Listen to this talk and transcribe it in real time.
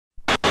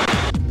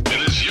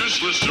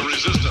useless to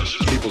resist us.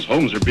 People's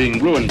homes are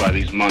being ruined by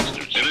these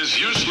monsters. It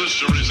is useless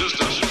to resist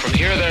us. From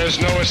here, there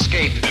is no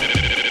escape.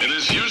 It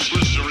is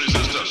useless to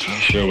resist us. I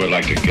sure would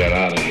like to get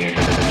out of here.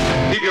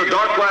 Keep your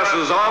dark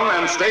glasses on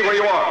and stay where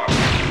you are.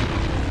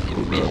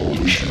 The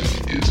revolution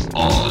is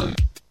on.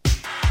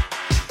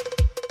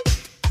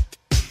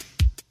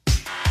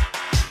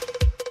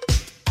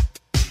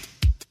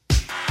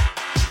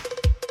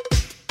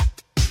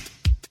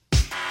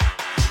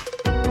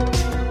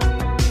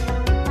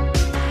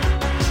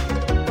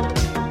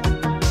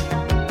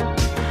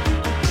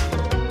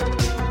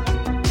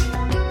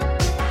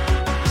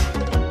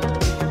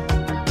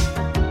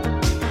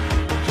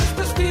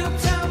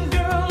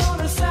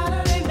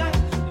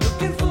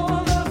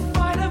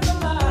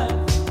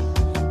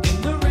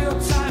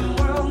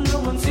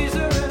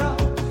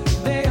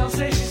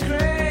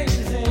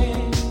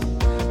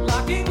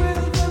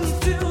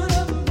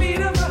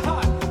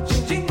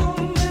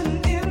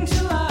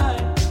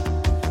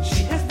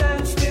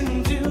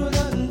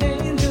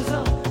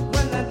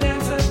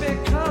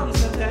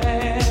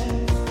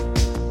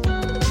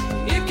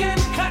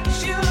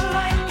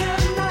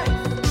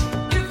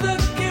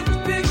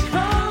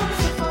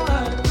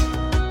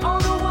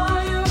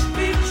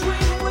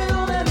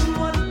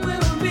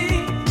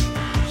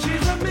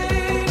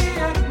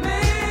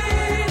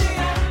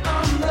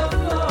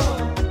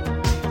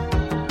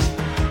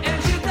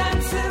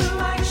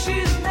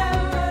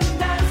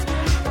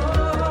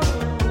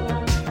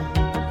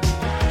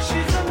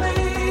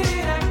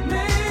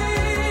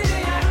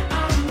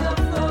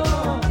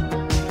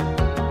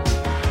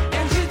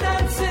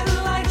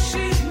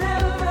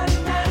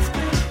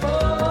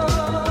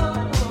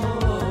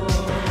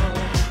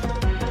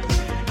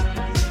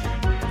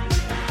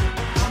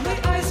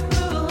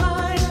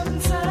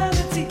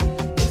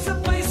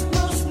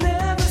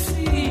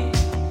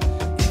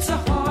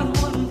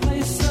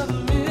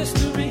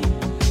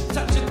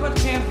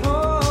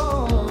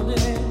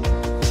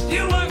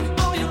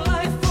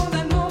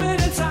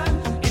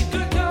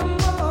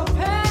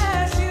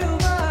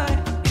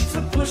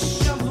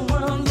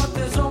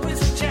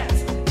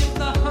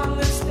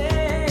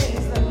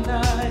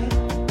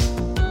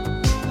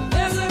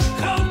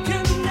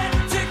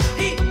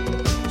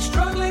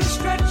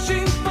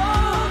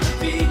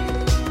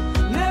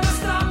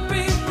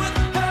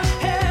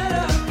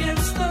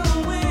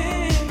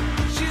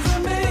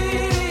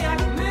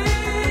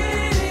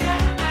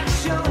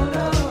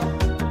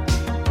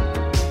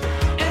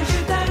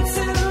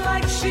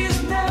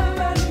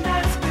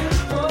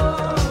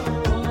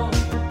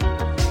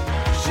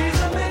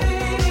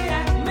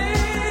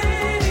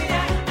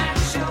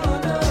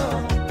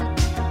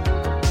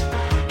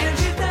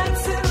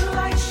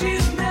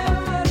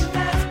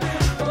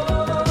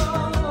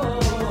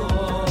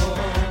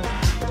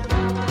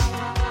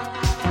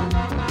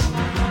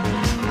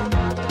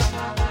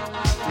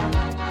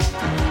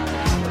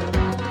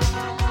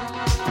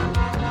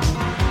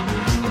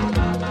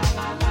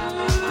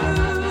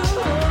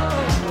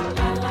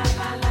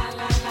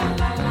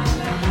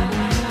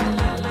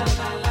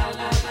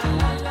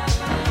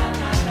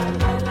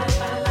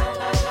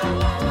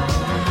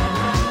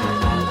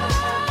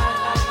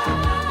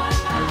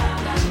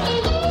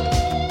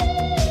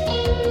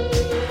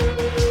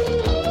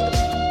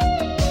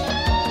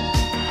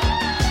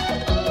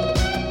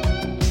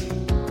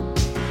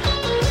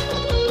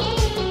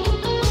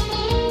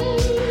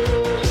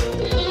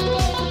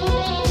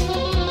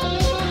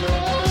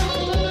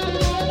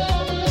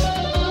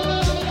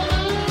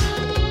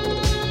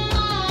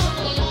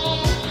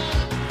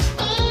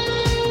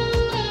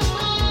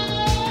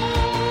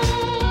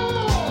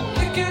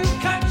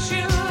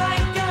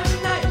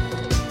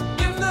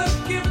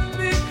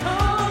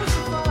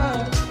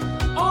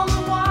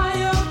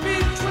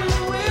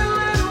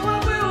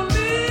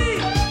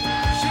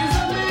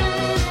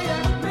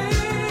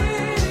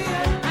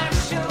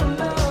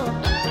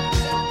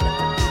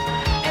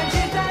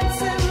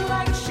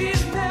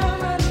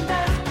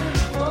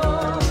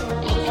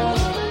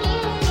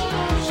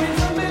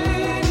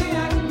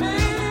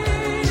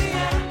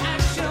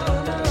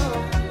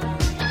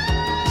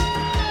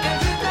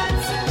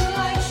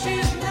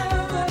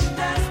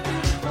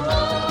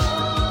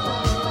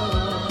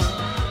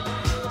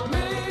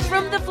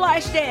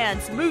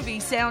 Flashdance movie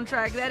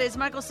soundtrack. That is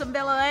Michael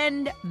Sembello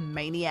and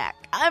Maniac.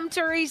 I'm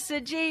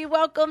Teresa G.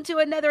 Welcome to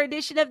another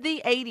edition of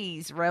the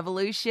 80s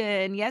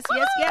Revolution. Yes,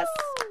 yes, yes.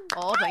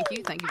 Oh, thank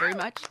you. Thank you very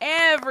much.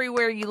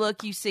 Everywhere you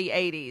look, you see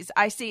 80s.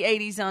 I see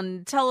 80s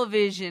on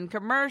television,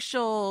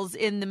 commercials,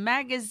 in the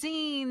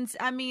magazines,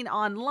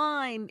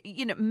 online,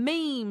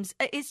 memes.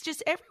 It's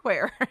just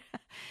everywhere.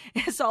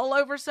 It's all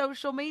over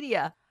social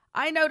media.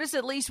 I notice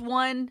at least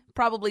one,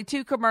 probably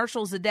two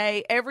commercials a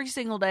day, every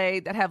single day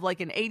that have like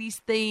an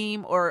 80s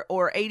theme or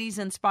 80s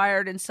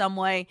inspired in some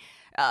way.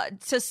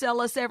 to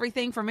sell us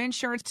everything from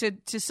insurance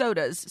to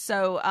sodas.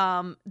 So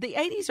the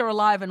 80s are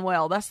alive and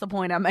well. That's the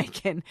point I'm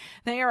making.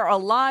 They are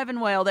alive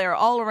and well. They are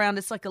all around.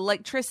 It's like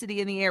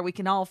electricity in the air. We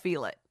can all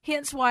feel it.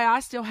 Hence why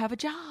I still have a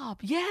job.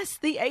 Yes,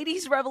 the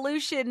 80s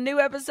Revolution. New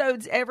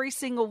episodes every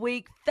single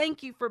week.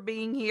 Thank you for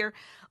being here.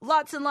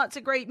 Lots and lots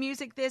of great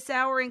music this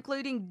hour,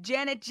 including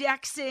Janet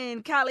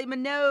Jackson, Kylie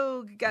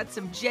Minogue, got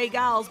some Jay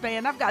Giles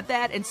Band. I've got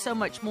that and so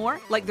much more,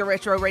 like the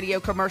Retro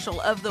Radio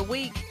Commercial of the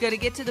Week. Going to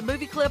get to the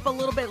movie clip a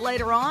little bit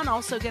later on.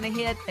 Also going to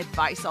hit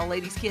advice all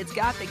ladies kids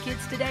got that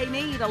kids today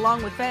need,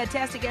 along with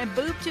Fantastic and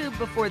BoobTube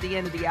before the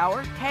end of the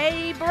hour.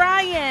 Hey,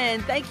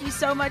 Brian, thank you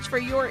so much for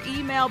your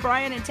email.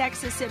 Brian in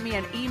Texas sent me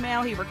an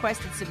email. He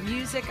requested some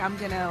music. I'm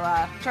going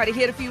to try to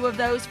hit a few of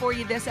those for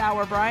you this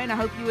hour, Brian. I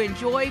hope you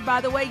enjoy.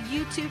 By the way,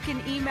 you too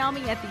can email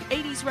me at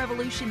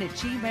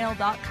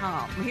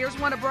the80srevolution@gmail.com. Here's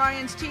one of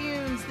Brian's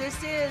tunes.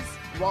 This is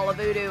Walla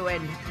Voodoo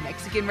and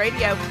Mexican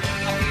Radio. I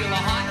feel a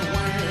hot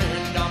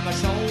wind on my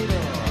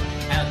shoulder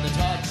and the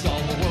touch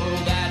of a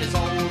world that is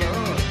older.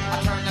 I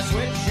turn the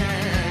switch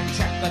and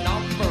check the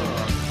number.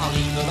 I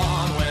leave it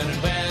on when in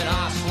bed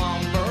I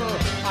slumber.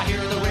 I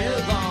hear the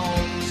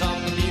rhythms of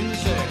the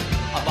music.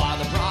 I buy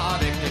the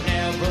product and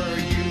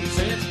never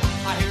use it.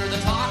 I hear the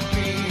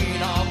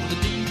talking of the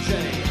DJ.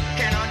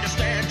 Can't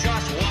understand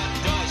just what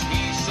does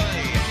he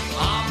say.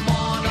 I'm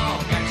on a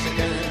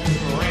Mexican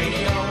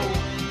radio.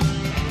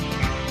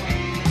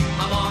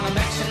 I'm on a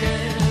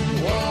Mexican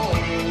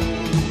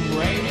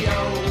radio.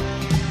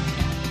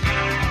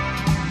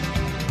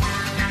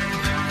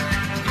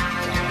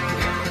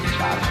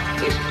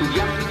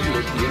 Estudiante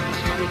inglés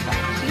mientras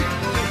maneja.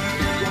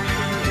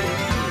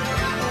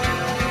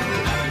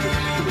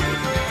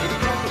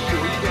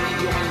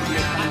 Sí,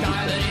 I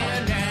dial it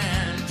in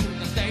and tune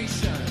the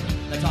station.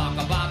 They talk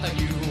about the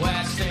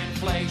U.S.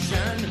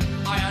 inflation.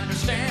 I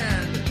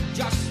understand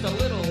just a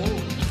little.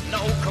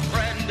 No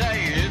comprende,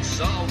 it's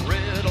a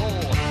riddle.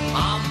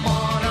 I'm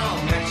on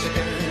a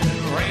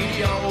Mexican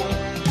radio.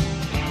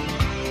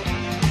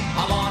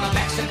 I'm on a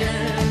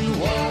Mexican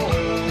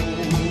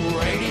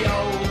radio.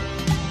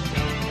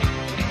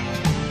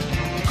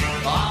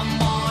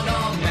 I'm on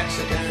a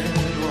Mexican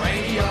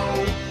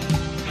radio.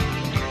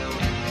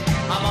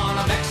 I'm on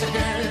a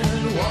Mexican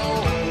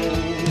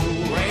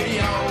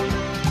radio.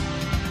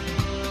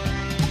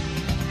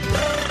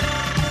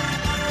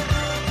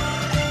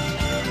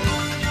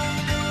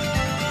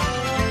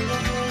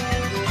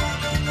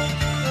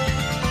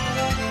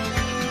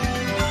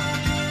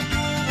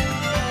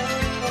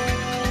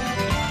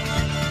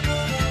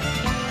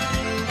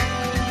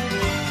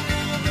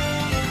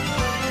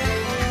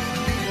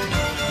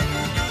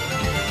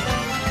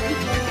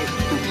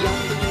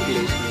 estudiante inglés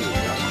mientras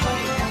maneja.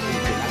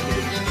 Centenario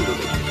del estilo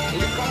de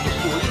educando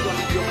su oído al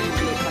idioma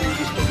inglés tan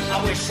indispensable. I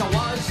wish I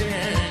was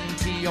in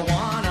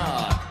Tijuana,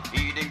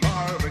 eating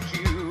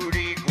barbecued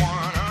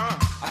iguana.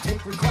 I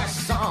take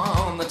requests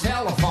on the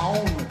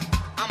telephone.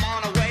 I'm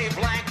on a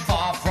wavelength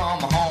far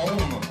from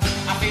home.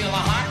 I feel a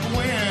hot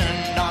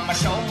wind on my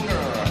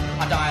shoulder.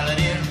 I dial it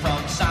in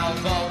from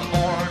south of the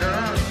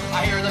border.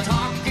 I hear the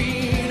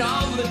talking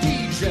of the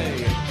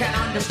DJ. Can't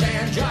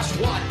understand just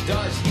what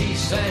does he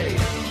say.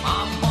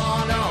 I'm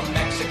on a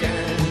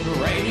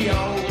Mexican radio.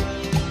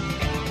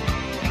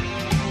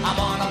 I'm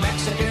on a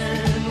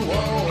Mexican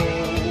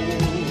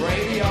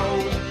radio.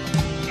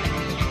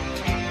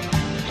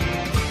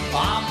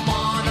 I'm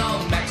on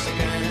a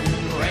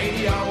Mexican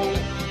radio.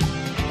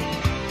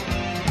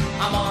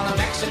 I'm on a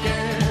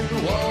Mexican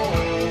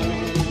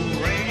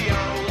radio.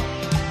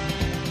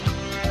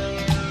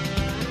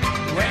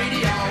 Radio,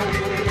 radio,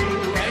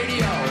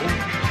 radio,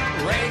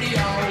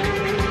 radio,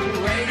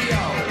 radio,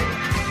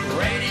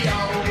 radio,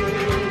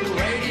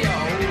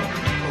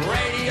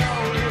 radio,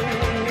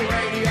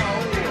 radio.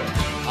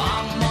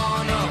 I'm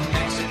on a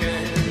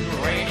Mexican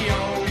radio.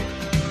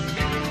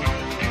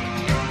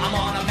 I'm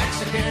on a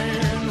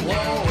Mexican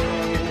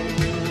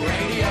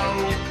radio.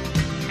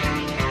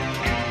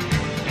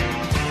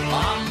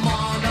 I'm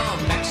on a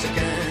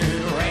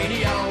Mexican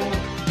radio.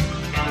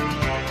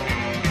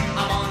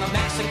 I'm on a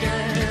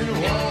Mexican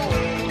radio.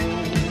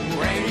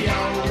 Radio.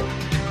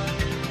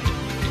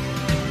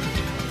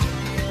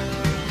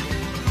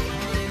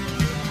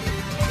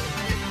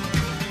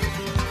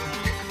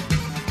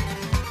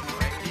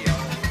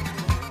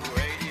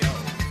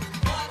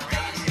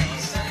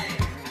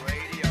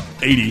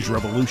 80s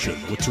Revolution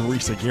with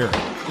Teresa Garrett.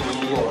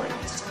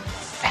 Glorious,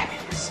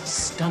 fabulous,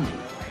 stunning,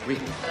 real,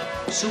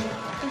 super,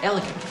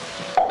 elegant,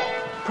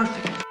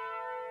 perfect.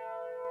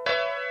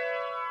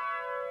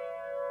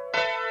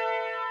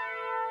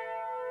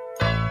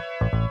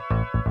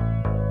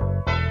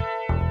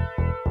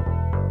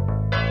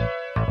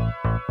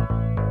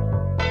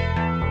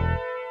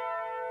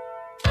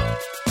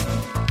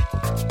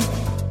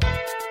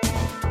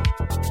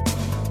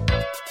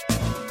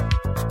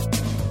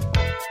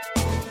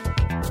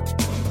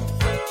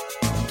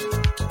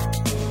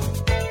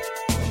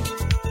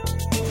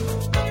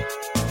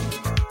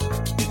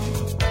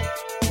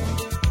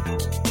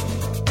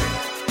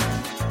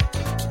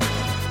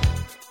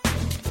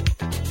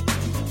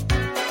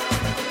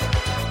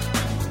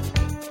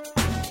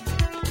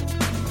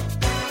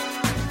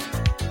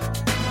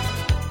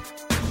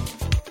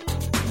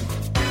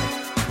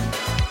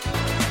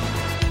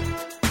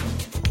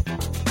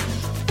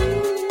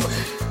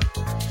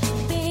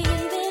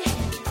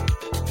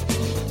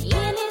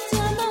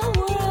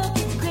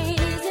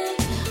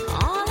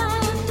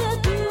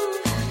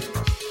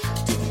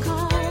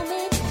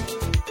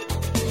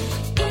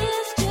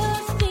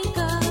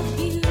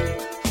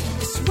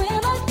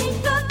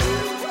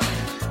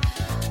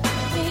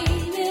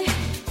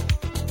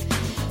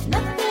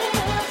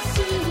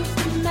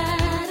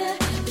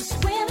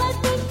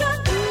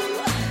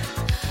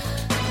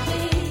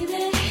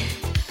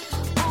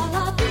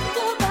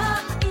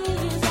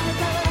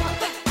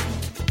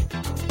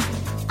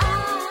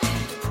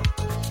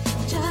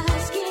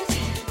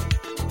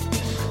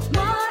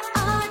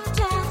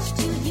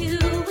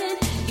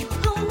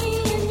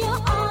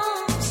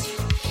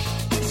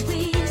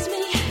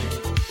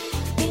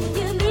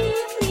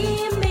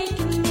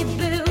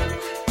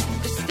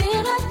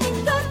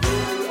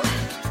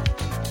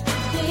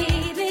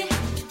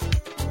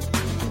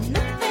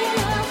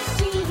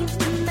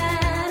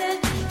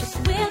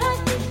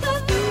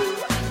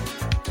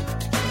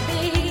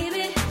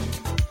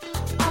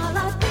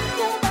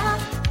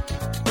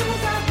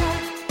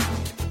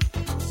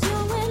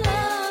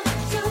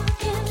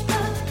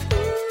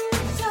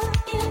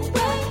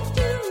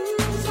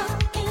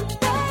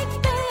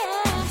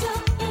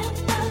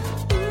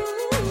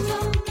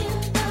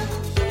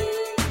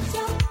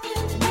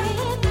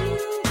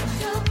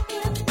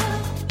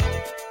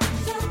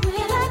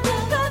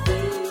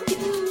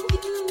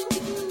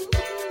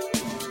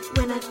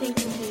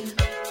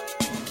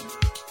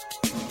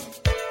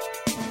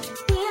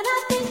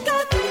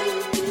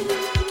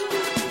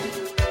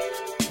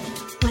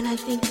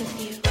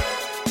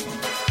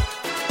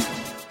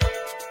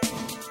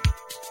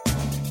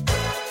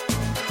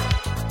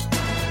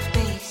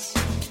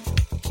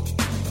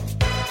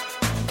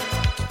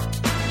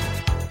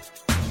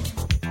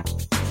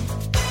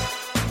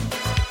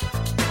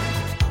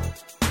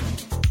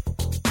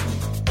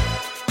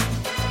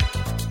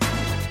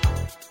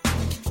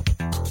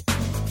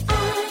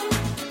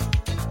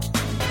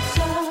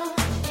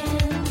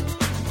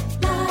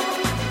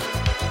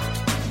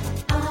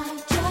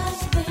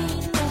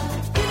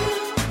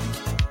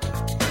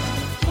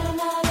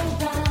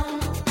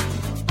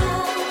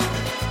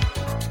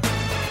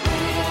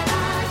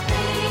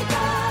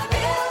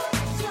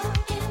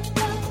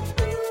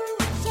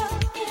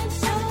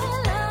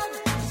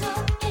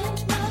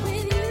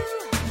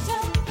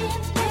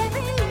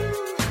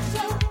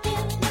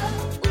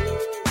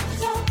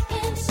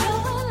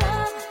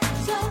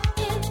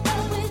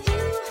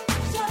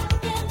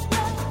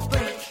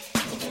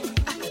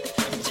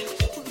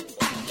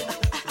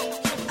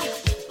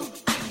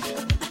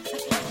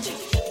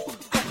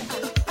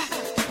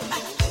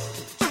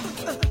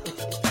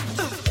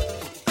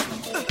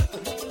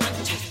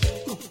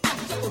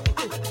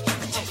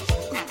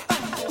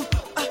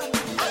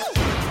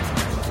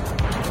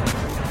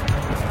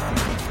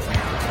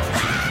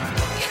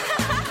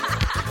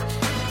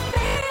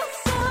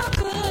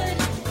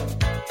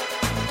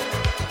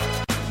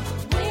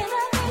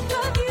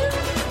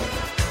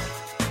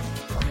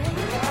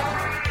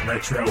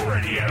 Retro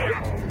Radio.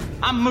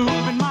 I'm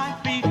moving my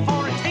feet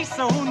for a taste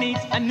so neat.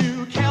 A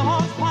new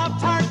Kellogg's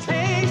Pop-Tart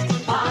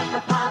taste.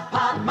 Pop, pop,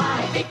 pop,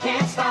 my feet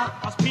can't stop.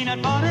 'Cause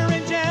peanut butter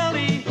and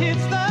jelly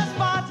hits the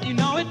spot. You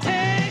know it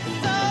tastes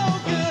so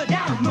good.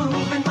 Yeah, I'm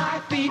moving my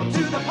feet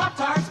to the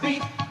Pop-Tarts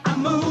beat.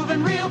 I'm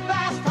moving real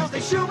fast 'cause they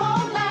sure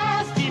won't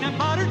last. Peanut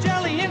butter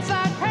jelly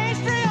inside,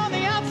 pastry on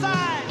the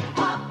outside.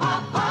 Pop,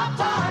 pop,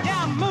 Pop-Tarts.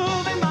 Yeah, I'm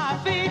moving my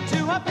feet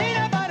to a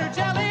peanut butter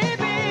jelly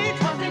beat.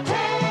 'Cause they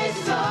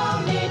taste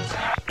so neat.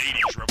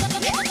 80s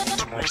Revolution with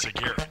Teresa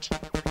Garrett.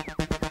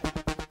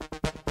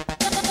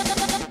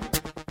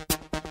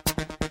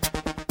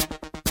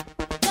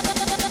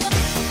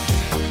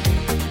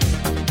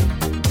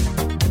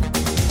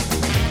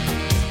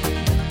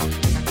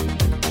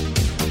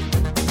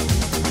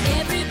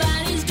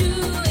 Everybody's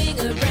doing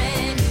a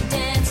brand new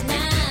dance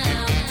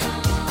now.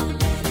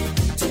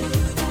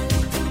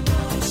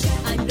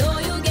 I know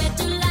you'll get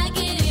to like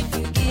it if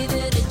you give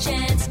it a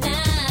chance now.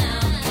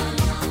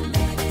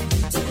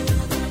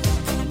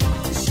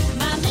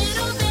 My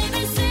little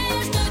baby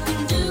sister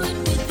can do it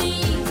with me.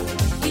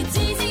 It's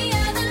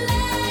easier than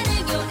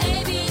learning your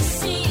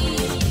ABC.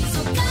 So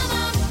come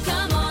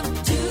on,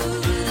 do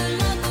the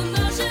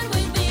locomotion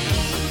with me.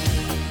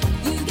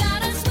 You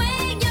gotta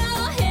swing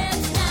your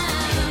hips now.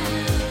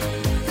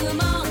 Come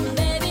on,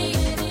 baby,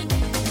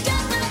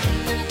 jump up,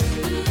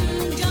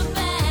 jump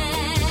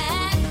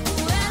back.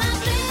 Well, I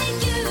think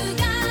you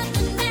got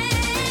the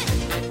knack.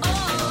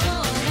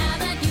 Oh, now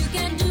that you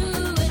can do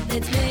it,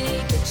 let's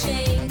make a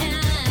change now.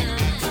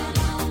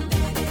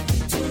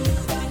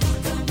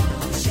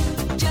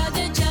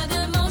 Jugga, jugga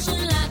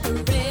motion like a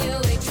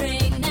railway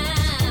train now.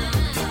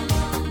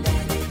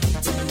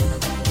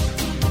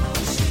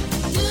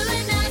 Do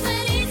it nice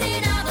and easy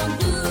now, don't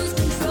lose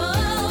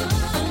control.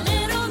 A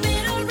little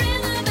bit of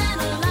rhythm and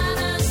a lot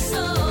of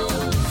soul.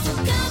 So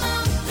come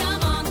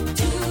on,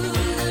 do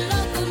the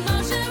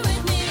locomotion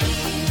with me.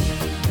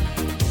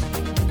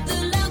 The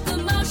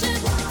locomotion,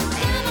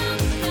 come on,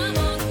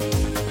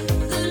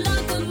 the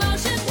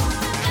locomotion,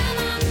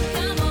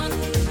 come on,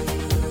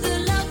 the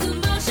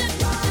locomotion,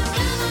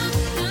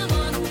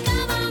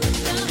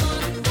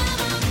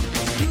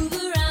 move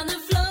around the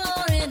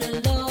floor in a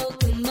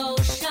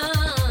locomotion.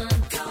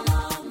 Come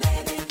on,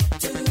 baby,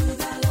 do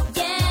the locomotion.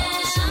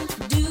 Yeah,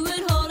 do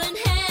it holding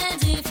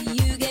hands if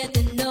you get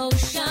the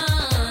notion.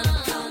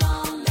 Come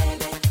on,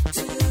 baby,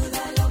 do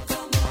the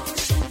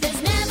locomotion.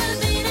 There's never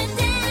been a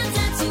dance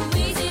that's too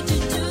easy to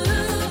do.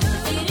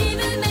 It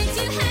even makes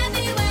you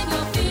happy when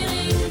you're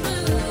feeling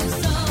blue.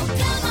 So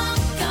come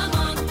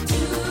on,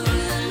 do the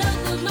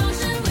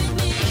locomotion with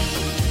me.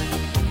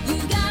 You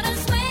gotta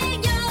swing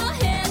your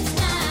hips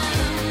now.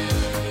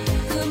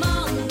 Come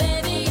on,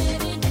 baby,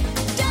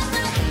 jump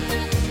up,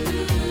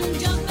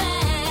 jump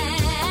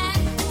back.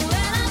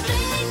 Well, I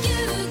think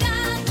you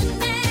got the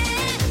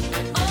knack.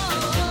 Oh,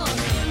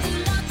 the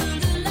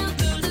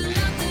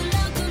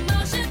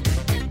locomotion.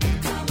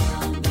 Come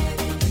on,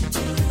 baby,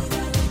 do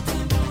the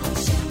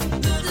locomotion.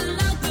 The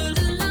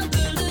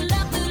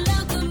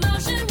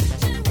locomotion.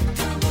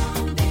 Come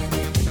on,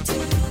 baby, do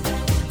the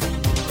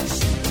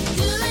locomotion.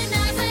 Do it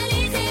nice and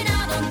easy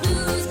now, don't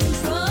lose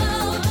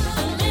control. A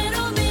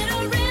little bit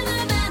of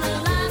rhythm and a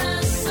lot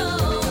of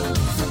soul.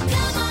 So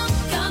come on,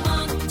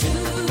 do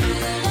the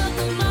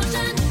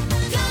locomotion.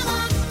 Come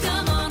on,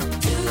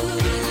 do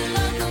the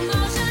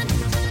locomotion.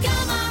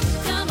 Come on,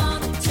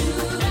 do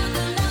the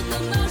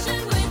locomotion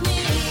with me.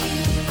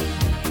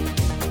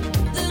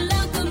 The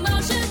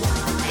locomotion,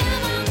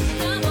 come on,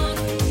 the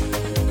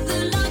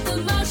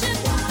locomotion,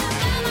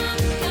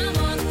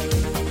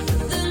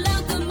 the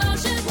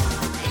locomotion.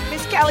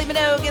 Miss Callie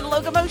Minogue and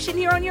Locomotion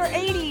here on your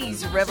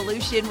 80s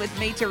Revolution with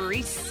me,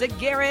 Teresa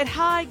Garrett.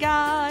 Hi,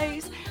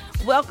 guys.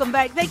 Welcome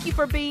back. Thank you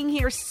for being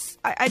here.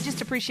 I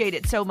just appreciate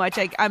it so much.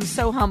 I'm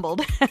so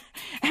humbled.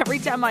 Every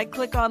time I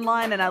click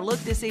online and I look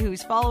to see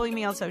who's following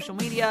me on social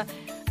media,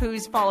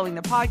 who's following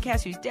the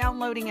podcast, who's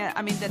downloading it.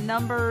 I mean, the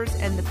numbers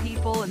and the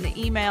people and the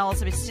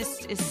emails,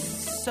 it's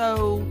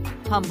so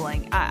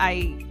humbling.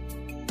 I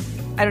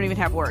don't even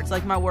have words.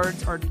 Like, my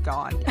words are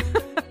gone.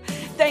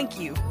 Thank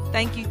you.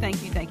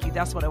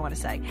 That's what I want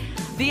to say.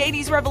 The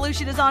 80s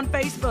Revolution is on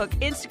Facebook,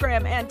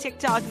 Instagram, and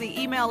TikTok.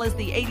 The email is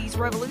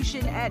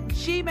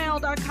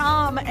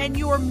the80srevolution@gmail.com. And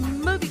your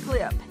movie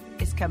clip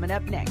is coming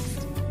up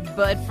next.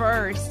 But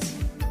first,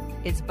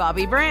 it's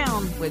Bobby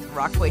Brown with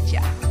Rock With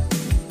Ya.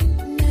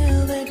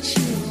 Now that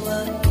you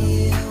are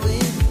here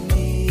with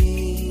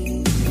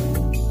me,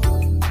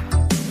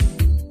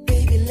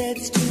 baby,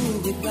 let's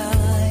do it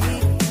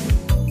right.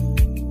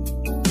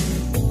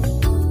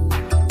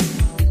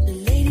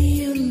 Lady,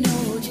 you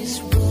know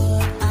just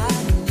what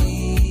I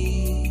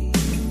need.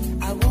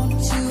 I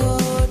want to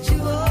hold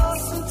you all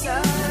so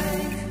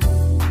tight.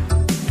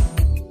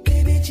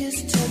 Baby,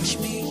 just touch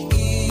me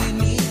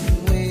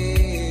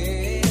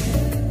anywhere.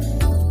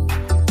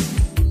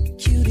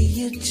 Cutie,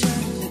 you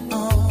turn it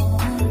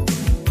on.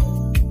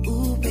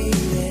 Ooh,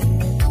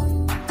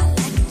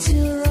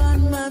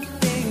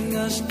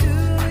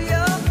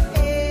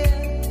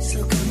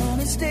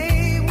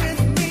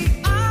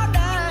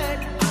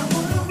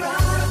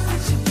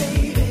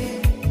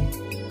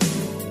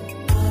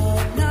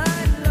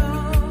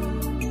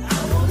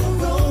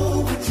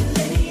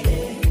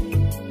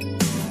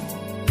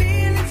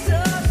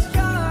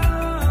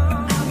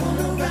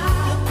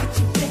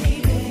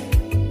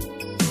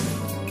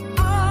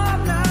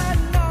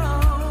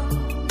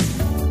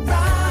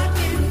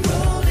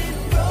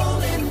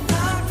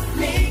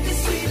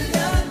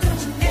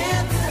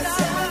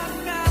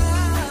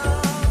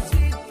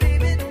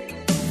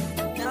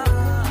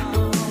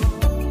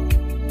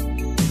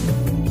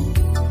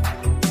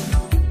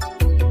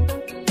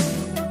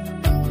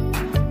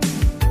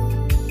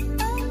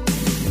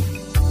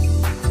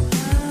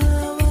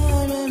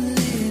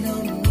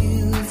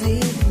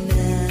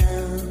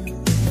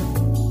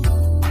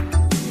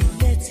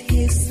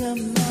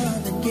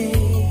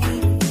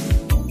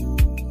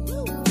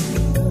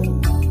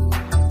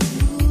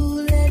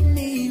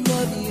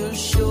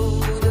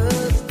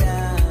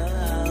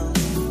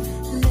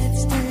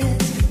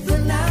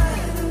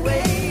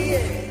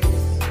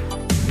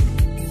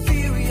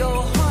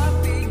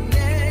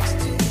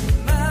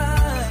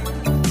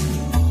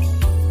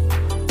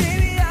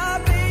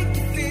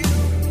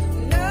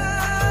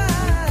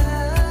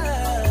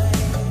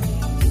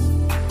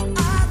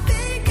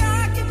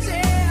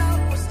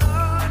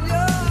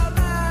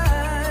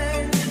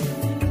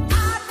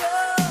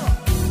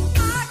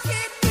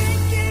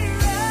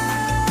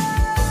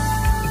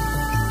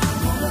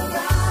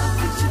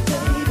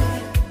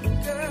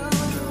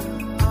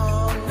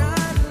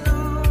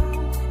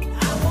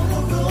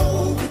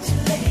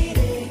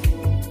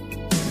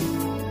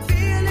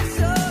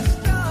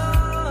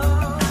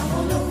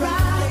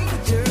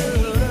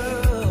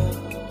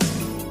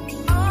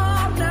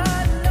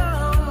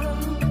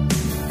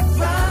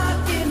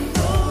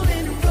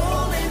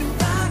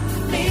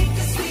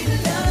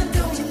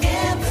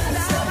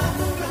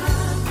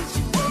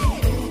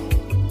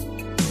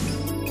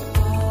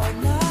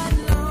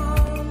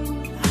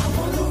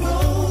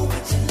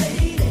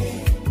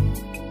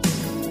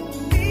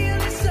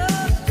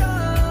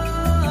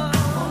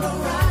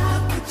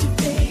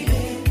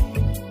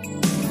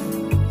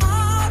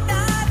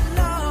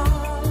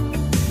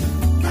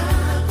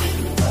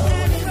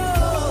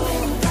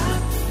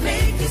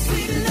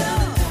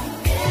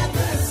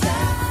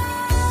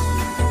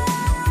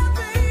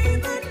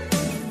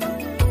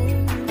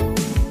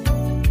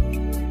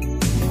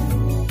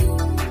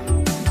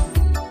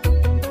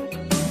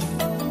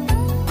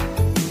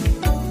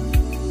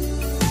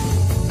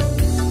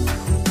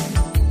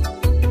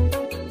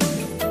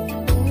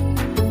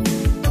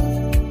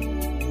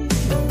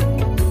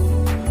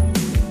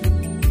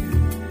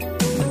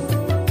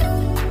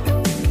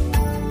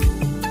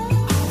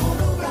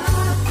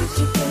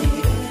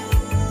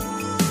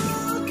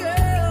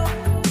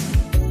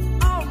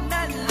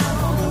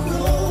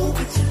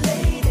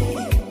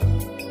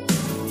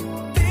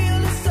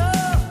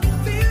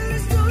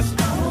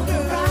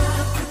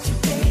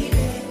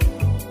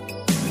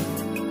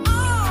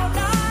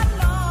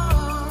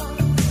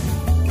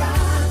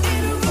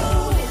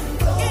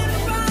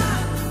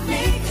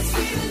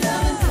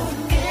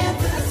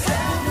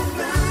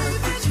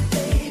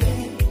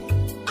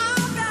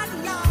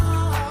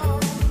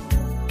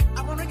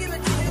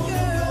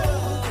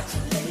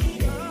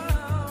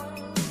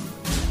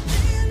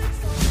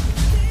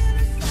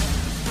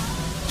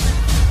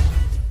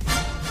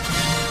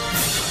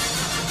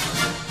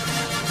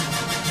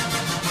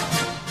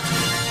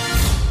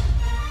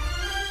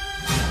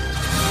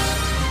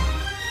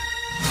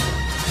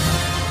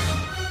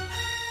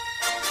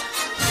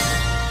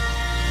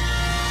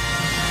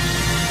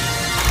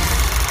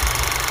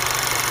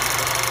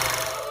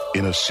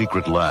 a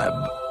secret lab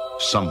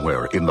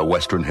somewhere in the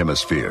Western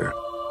Hemisphere.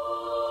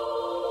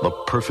 The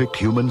perfect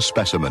human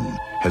specimen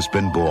has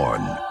been born.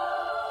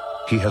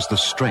 He has the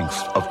strength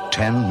of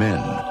 10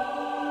 men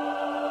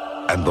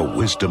and the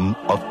wisdom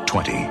of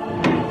 20.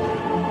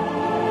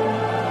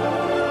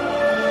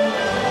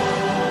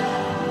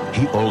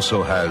 He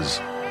also has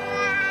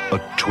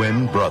a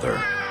twin brother.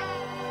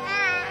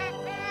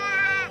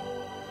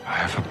 I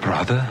have a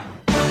brother?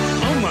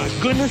 Oh my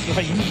goodness,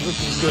 are you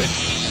looking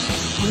good?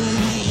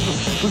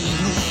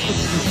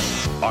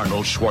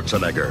 Arnold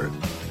Schwarzenegger.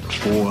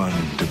 Born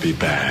to be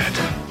bad.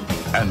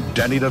 And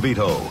Danny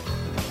DeVito.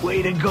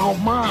 Way to go,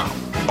 Mom.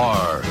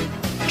 Are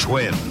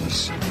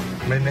twins.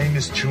 My name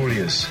is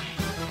Julius.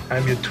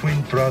 I'm your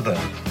twin brother.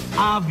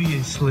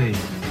 Obviously.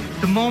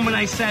 The moment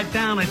I sat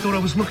down, I thought I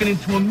was looking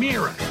into a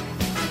mirror.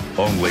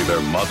 Only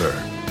their mother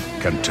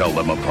can tell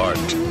them apart.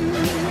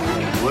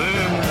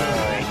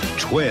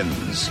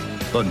 Twins,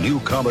 the new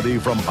comedy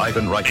from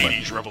Ivan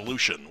Reitman. 80s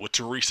Revolution with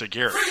Teresa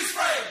Garrett.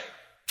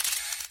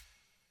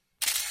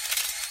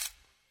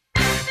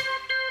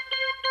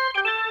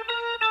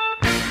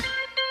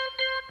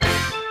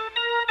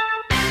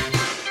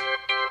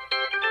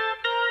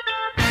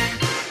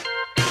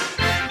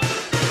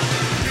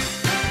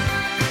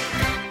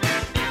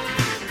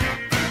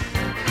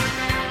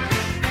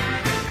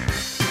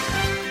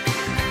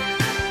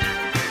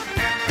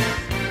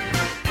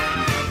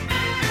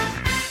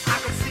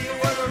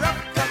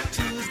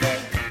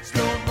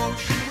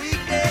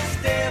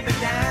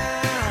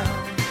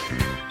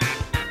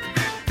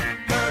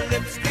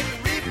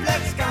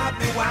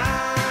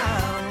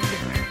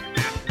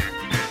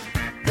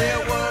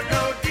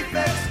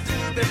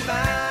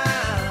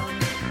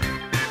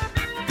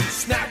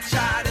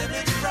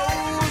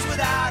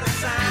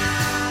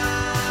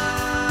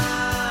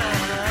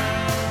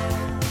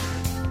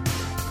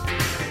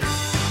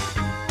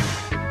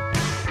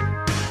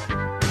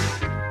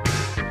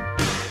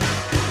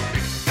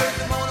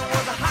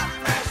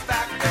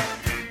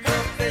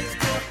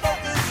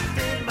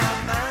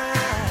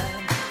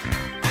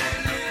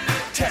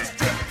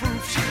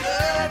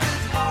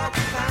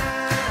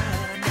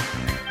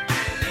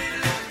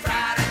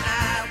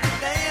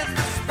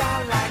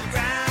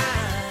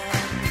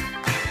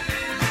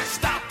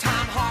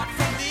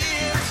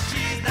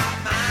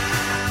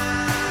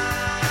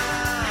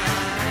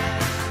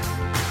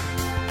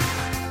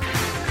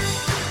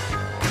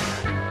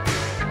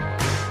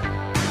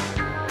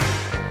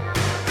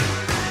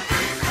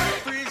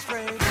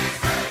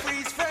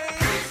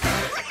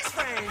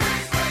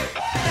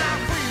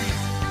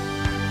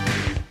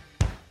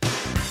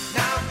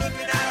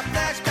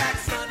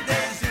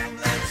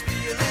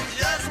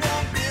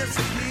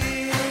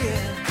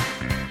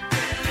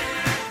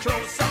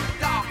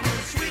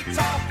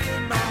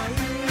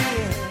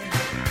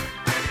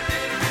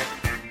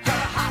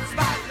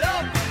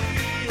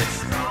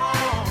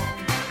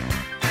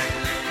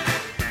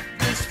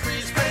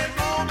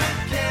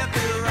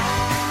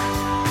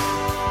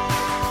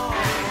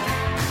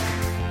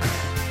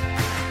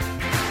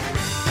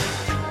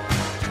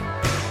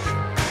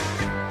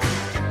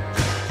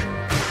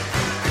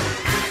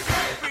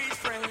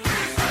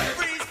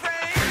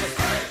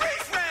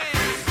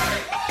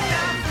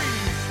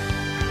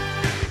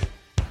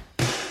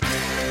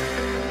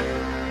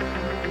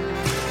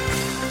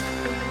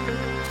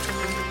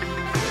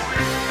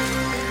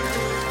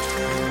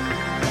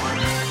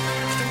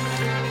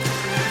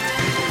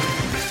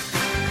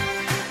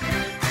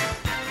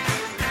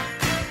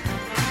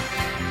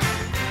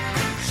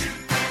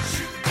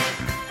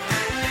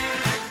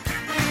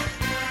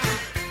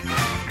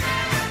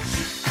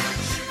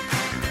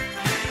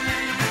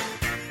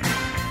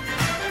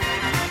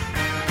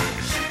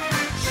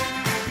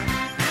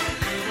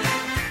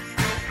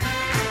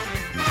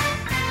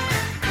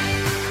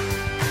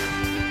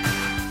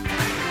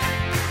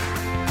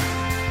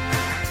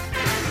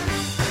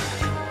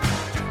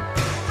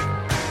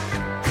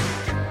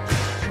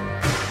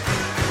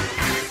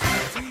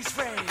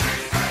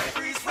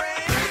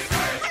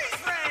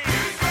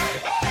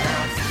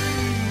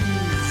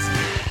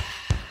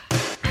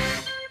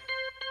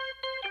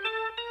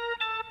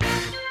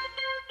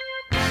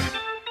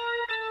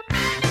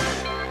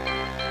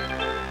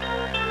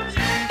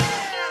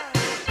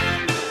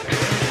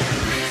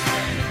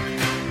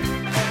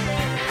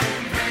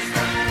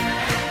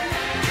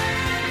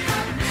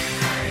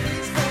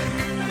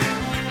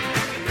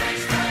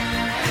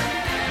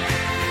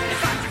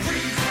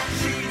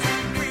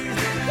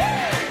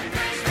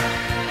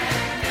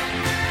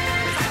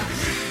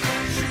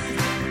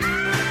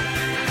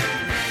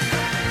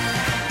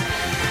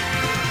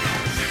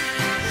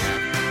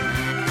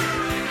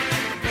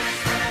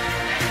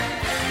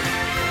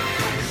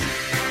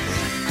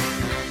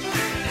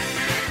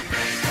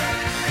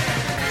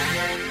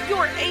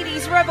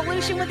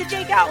 Revolution with the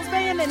Jake Owls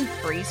Band and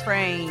Freeze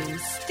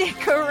Frames.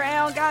 Stick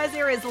around, guys.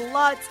 There is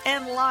lots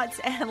and lots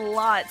and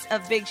lots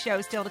of big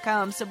shows still to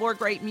come. Some more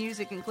great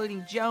music,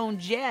 including Joan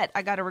Jett.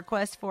 I got a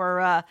request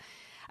for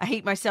I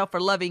Hate Myself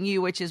for Loving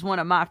You, which is one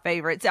of my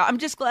favorites. I'm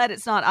just glad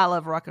it's not I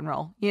Love Rock and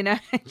Roll. You know,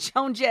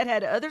 Joan Jett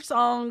had other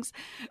songs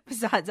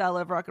besides I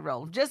Love Rock and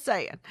Roll. Just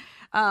saying.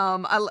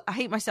 I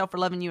Hate Myself for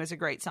Loving You is a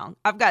great song.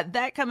 I've got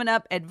that coming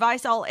up.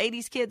 Advice all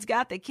 80s kids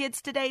got that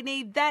kids today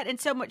need. That and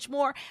so much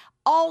more.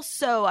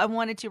 Also, I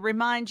wanted to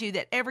remind you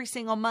that every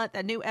single month,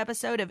 a new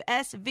episode of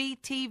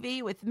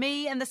SVTV with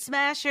me and the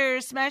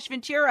Smashers, Smash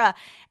Ventura,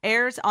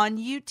 airs on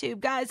YouTube.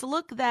 Guys,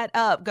 look that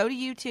up. Go to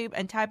YouTube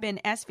and type in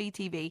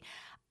SVTV.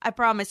 I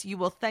promise you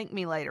will thank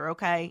me later,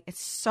 okay? It's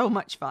so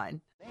much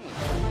fun.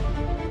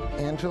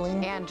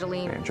 Angeline?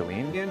 Angeline.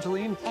 Angeline?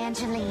 Angeline?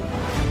 Angeline.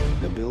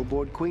 The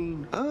Billboard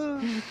Queen.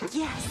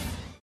 Yes.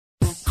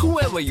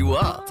 Whoever you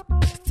are,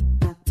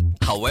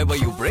 however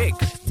you break,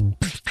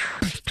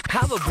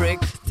 have a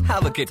break,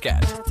 have a Kit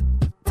Kat.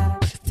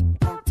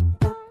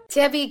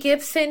 Debbie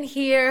Gibson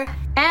here.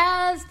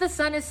 As the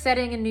sun is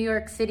setting in New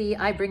York City,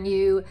 I bring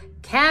you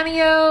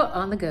Cameo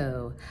on the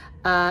Go.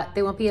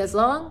 They won't be as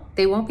long,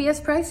 they won't be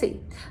as pricey,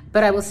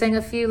 but I will sing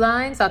a few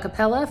lines a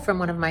cappella from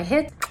one of my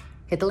hits.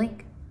 Hit the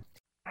link.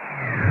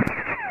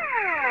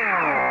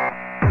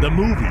 The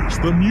movies,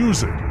 the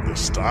music, the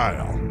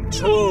style.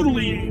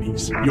 Totally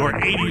 80s. Your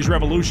 80s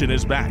revolution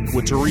is back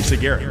with Teresa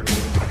Garrett.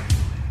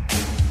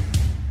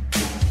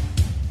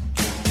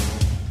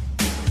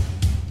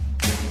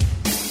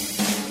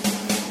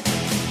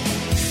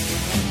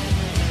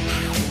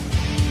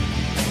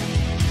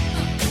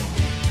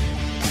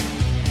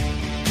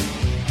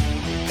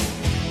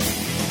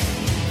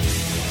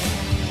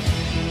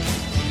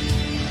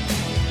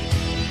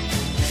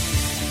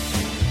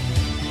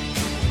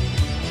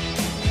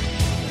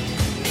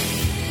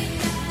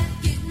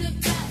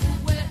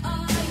 Where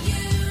are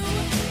you?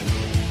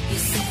 You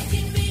said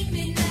you'd meet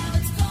me, now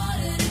it's gone.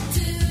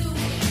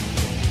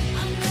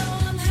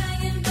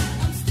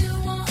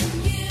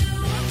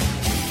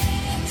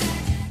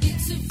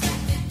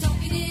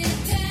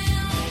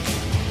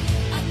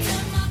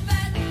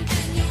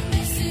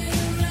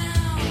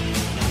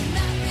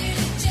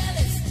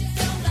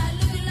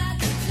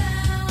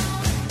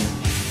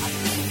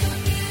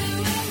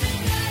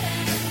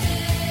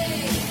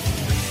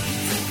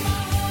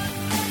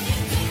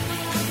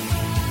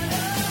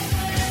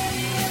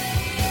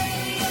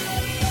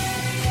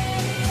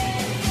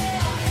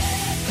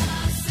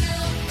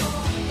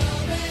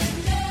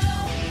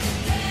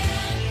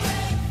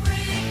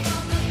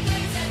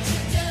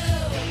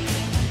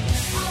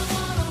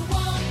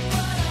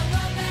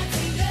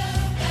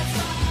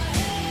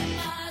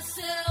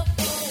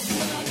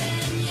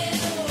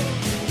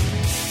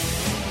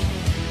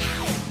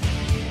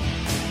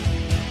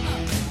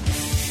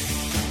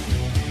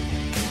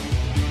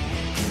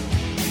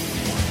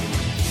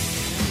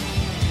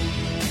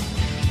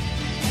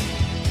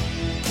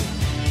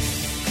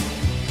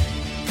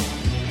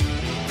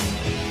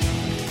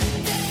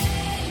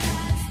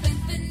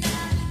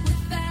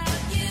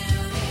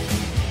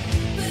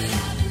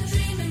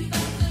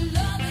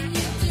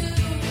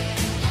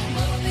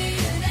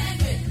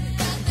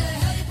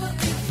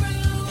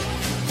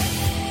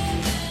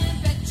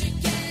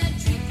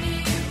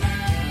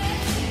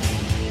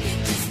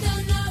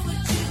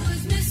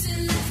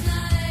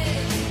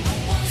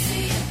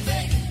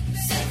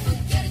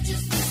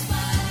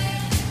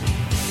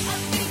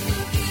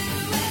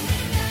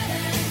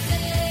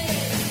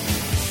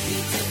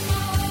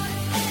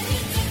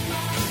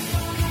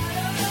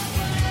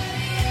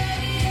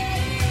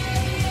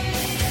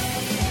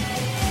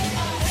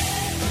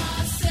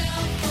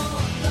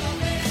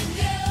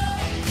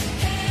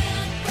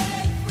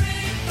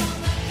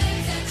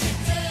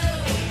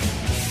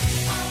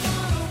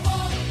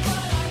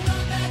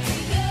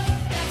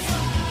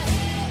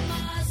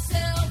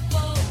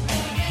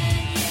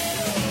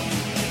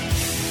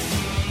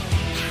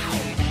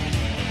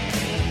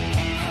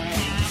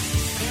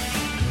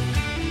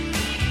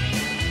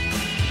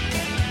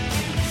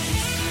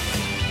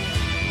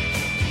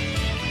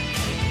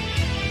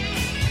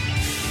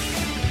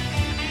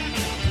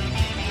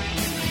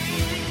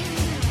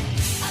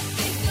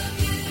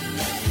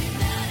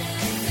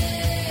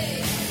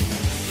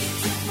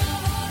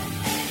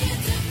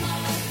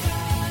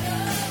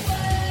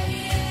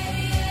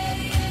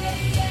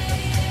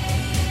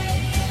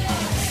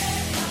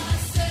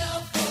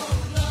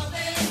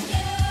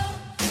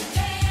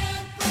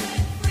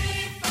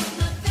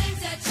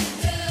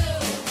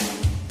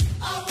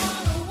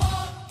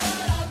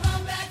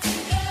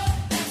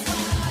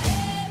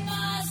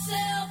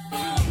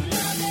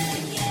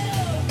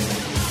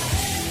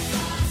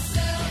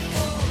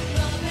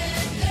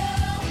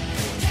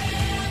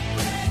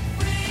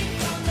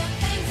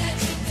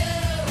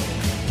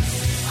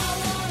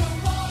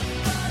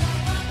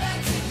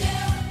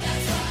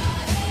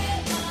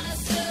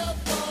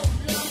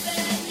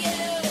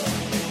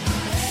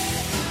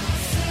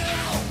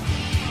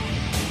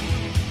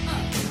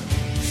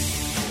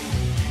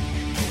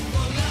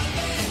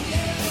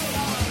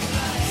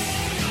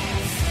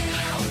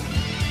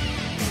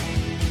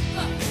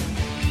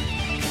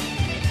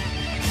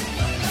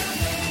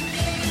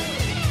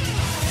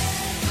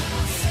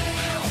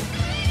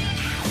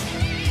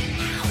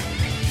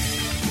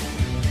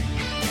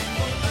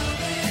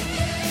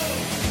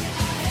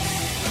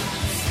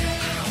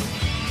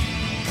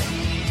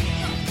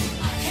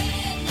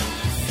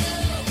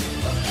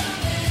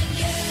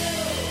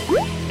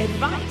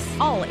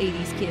 all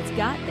 80s kids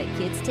got that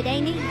kids today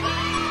need.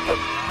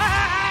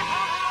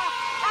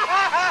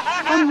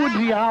 I'm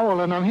Woodsy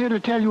Owl, and I'm here to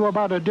tell you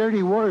about a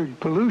dirty word,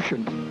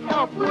 pollution.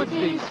 Help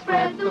Woodsy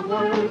spread the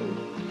word.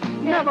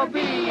 Never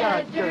be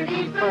a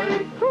dirty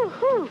bird.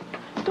 Hoo-hoo.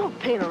 Don't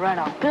paint or write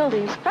off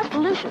buildings. That's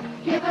pollution.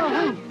 Give a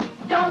hoot.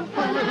 Don't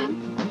pollute.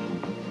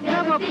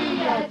 Never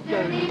be a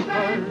dirty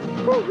bird.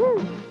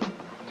 Hoo-hoo.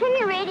 Turn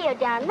your radio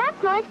down.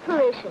 That's noise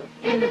pollution.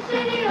 In the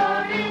city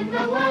or in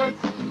the woods,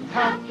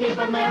 help keep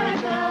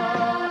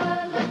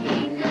America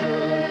looking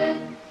good.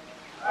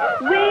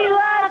 We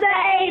love the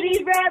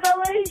 80s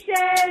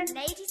revolution.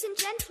 Ladies and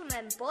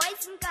gentlemen,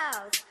 boys and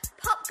girls,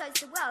 Pop Goes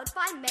the World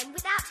by Men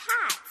Without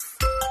Hats.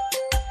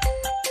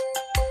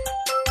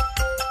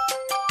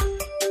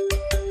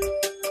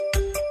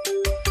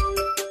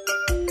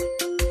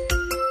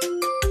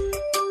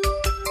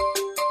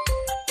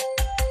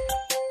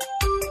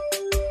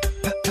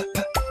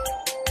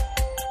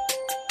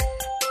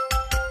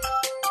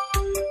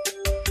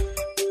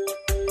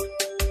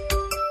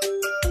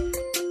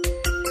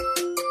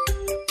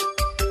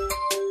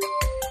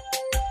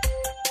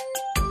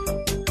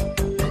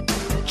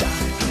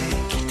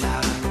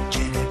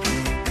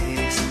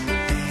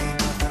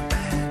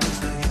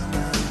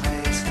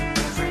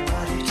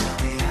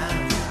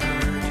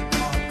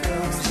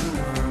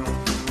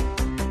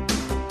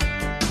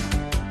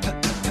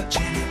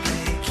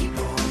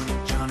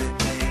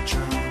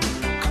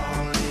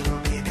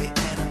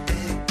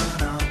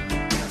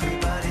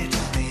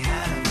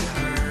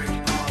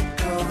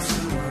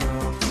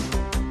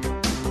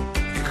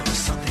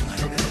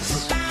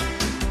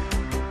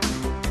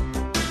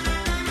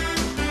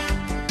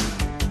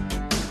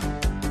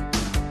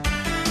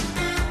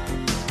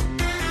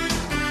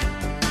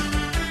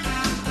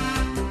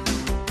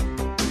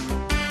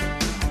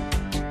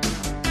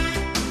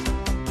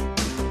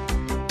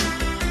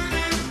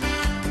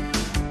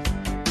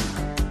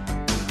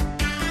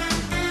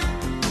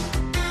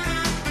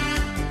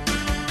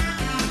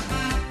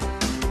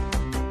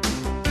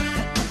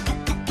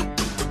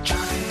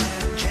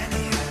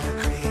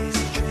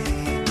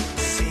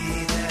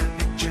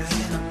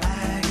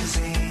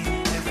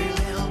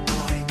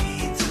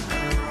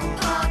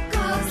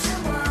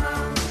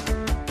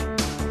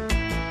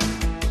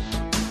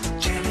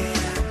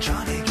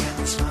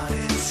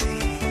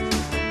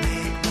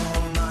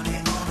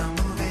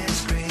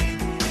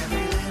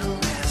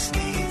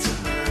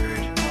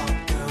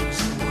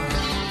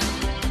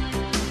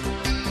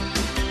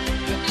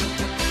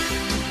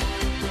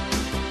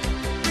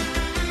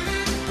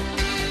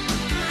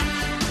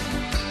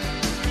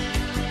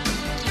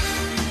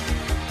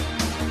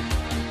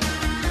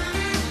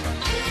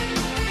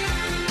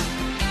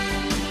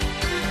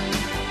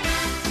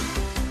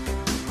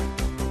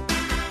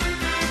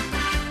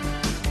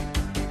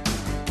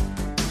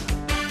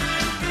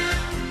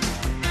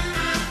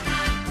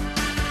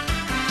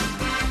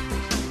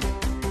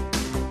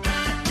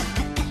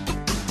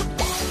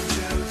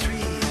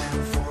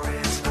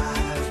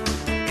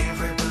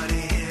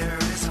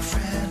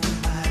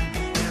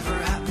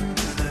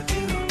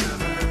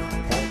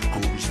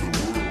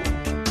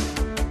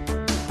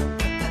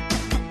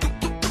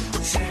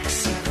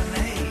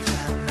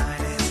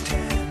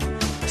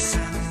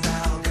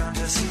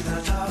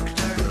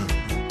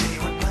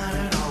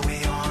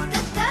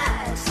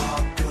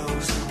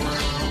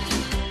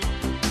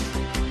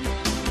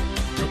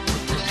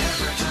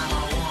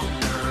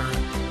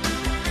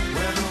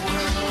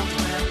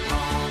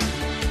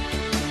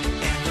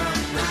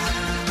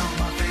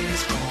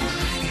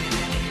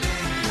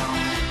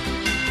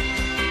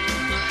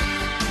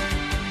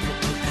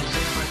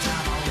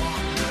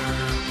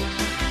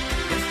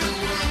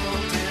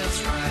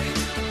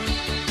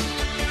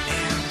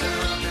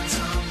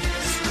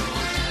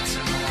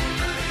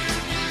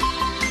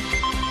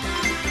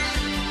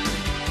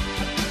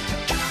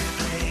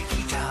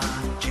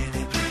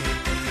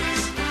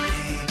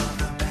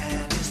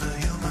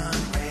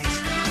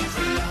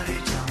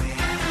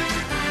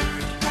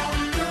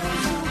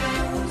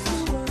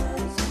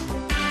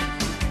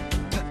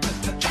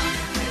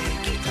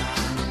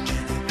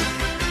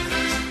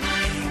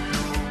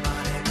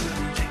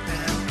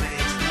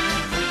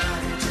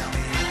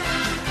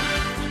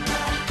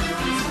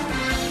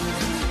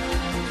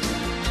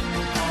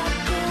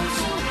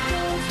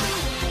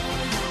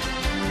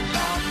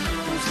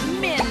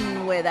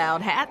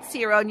 Without Hats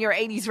here on your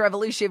 80s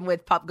Revolution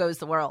with Pop Goes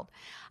the World.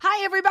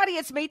 Hi, everybody.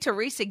 It's me,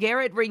 Teresa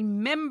Garrett.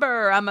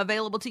 Remember, I'm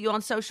available to you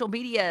on social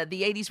media.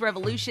 The 80s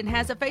Revolution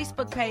has a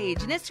Facebook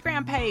page, an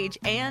Instagram page,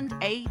 and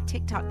a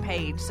TikTok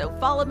page. So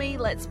follow me.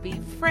 Let's be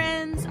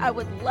friends. I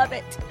would love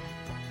it.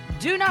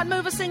 Do not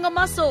move a single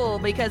muscle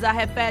because I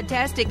have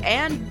fantastic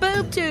and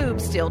boob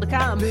tubes still to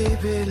come.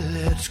 Baby,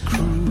 let's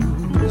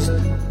cruise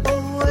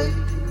away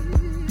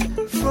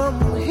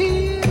from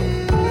here.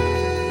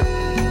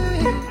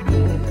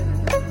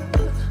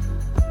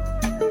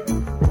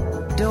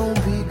 Don't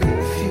be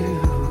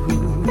confused.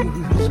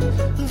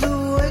 The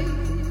way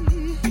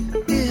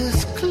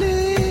is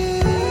clear.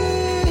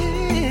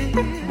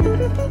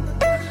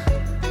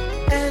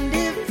 And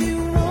if you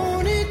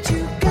want it,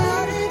 you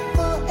got it.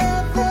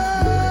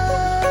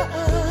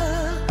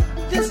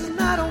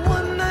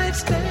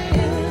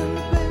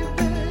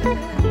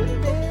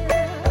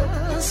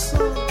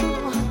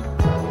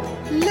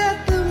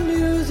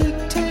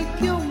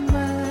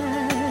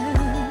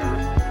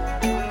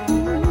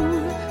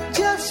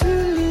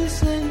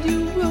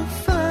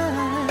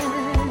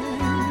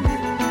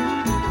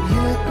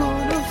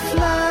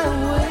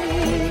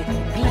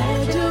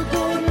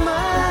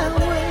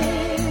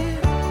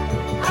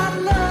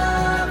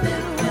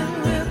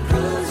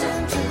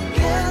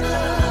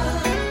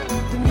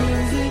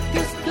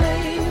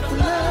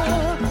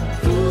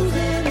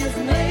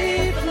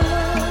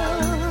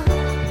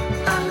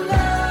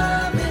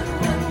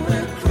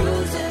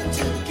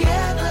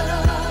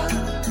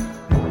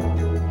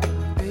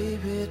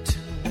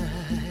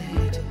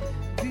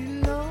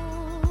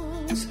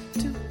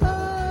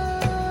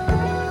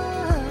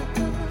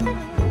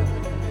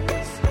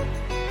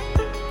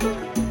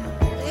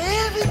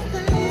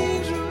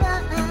 Everything's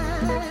right.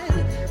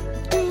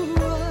 Do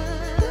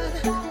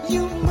what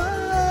you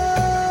must.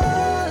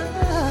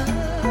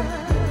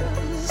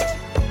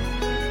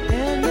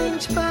 And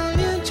inch by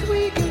inch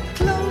we get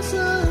closer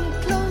and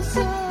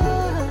closer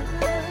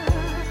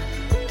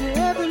to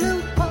every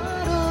little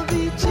part of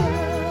each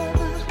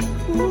other.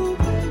 Ooh,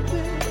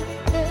 baby,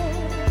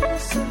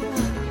 yes.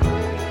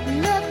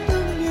 Let the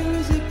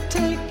music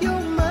take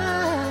your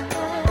mind.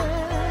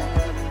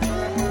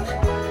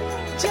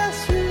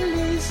 Just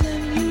release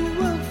and you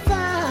will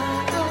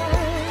find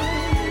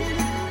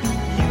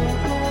you're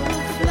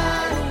gonna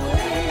fly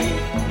away.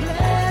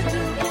 Glad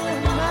you're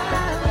going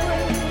my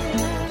way.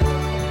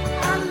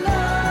 I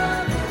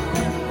love it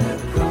when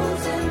we're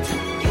cruising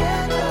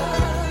together.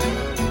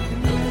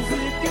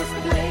 Music is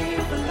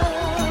played for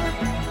love.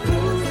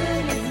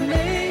 Cruising is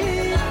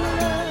made for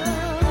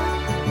love.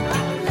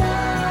 I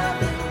love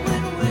it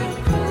when we're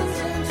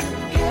cruising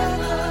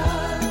together.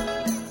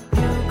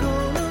 You're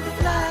gonna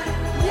fly,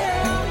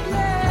 yeah, I'm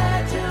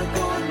glad you're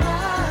going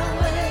my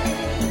way.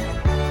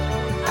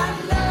 I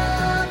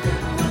love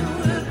it when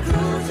we're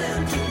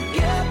cruising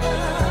together.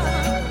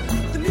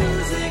 The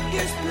music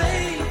is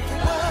played for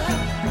love.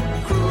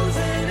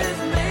 Cruising is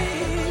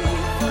made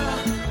for.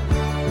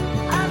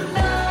 I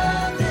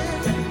love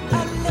it,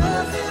 I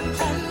love it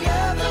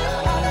together.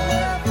 I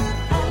love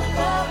it, I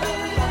love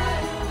it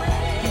right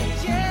away.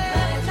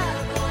 Yeah,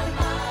 I'm going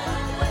my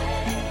way.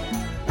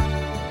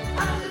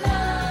 I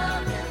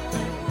love it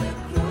when we're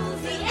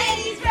cruising. The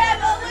 80s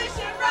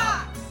Revolution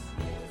rocks!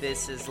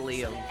 This is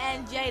Liam,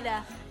 And Jada.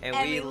 and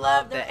we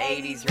love the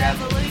 80s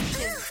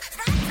revolution.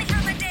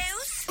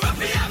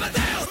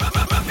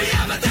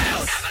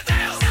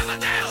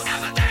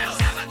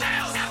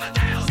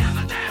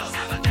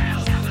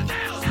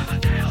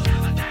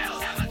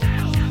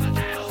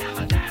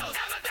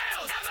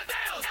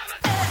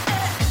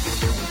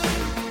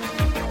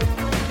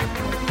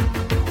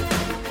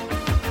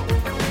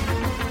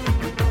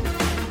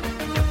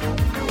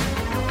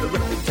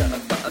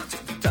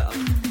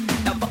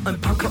 Er war ein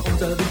Punker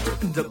und er lebte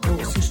in der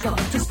großen Stadt.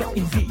 Es war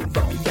in Wien,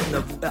 war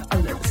Vienna, wo er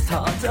alles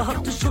tat. Er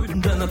hatte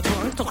Schulden, der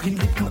Natur, doch ihn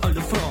liebten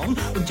alle Frauen.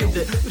 Und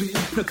jede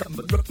rief, na kann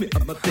man Rock Me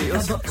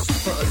Amadeus. Er war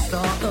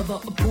Superstar, er war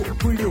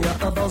populär,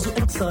 er war so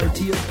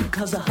exaltiert,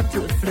 because er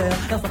hatte Flair.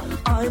 Er war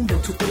ein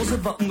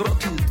Virtuose, war ein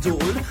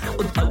Rockidol.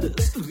 Und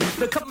alles rief,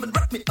 na kann man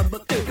Rock Me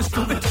Amadeus.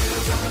 Du mit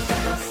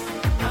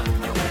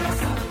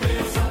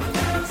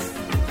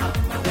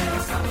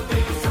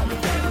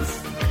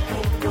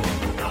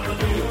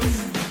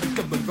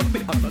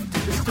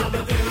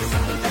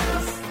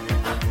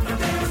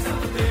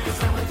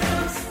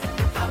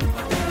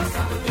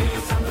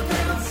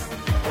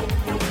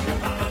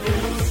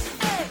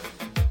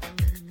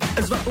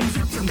Es war um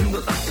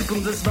 1780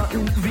 und es war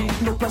irgendwie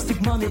no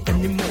plastic money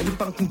anymore. Die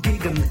Banken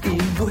gegen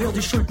ihn. Woher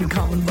die Schulden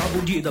kamen, war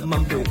wohl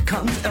jedermann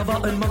bekannt. Er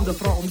war ein Mann der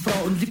Frauen,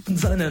 Frauen liebten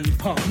seinen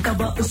Punk. Er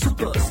war ein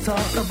Superstar,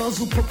 er war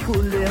so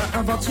populär,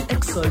 er war zu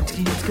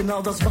exaltiert,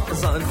 genau das war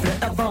sein Flair.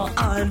 Er war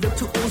ein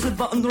Virtuose,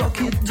 war ein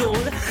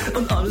Rockidol.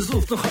 Und alles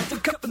ruft noch heute,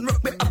 Captain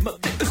Rock Me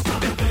Amadeus.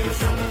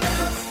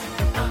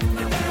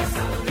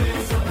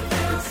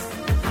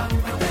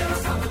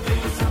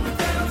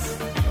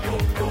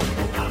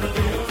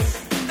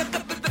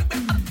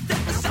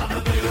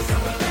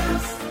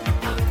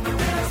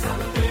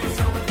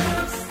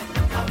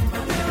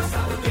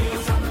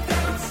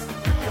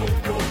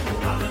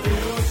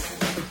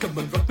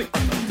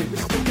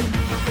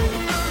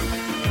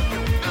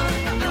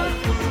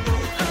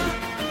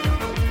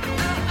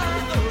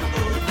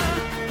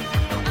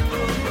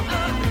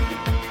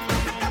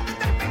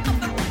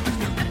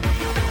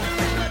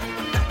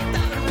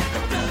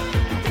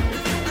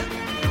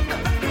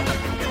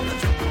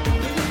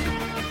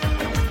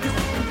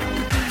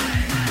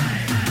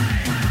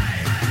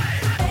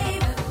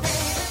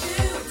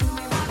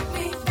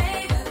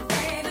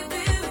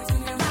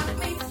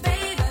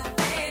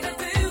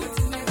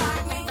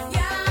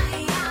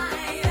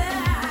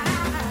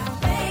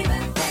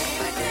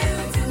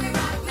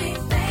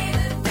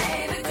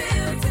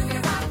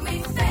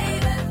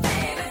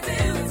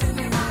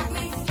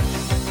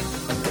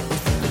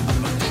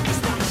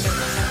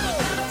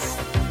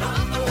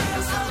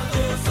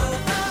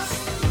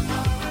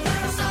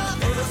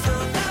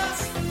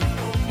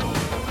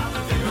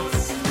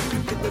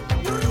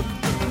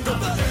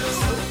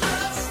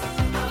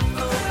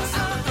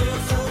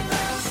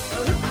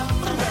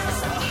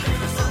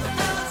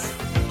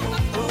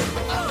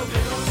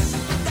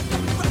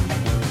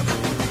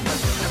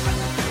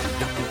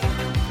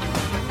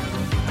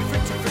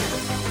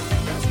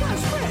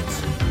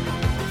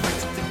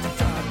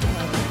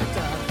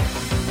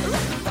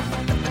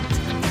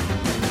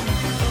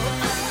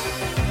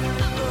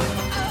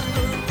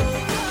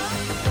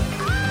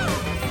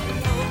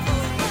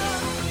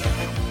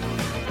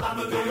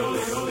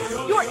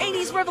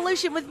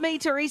 Revolution with me,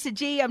 Teresa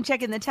G. I'm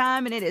checking the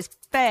time, and it is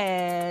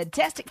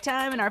fantastic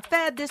time. And our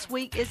fad this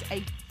week is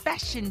a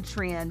fashion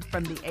trend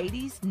from the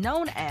 80s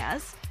known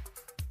as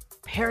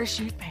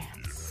parachute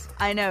pants.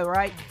 I know,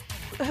 right?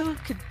 who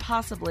could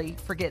possibly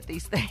forget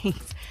these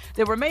things?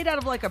 They were made out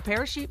of like a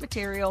parachute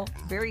material,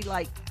 very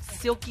like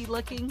silky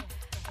looking.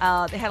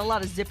 They had a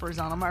lot of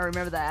zippers on them. I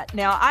remember that.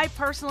 Now, I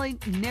personally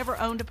never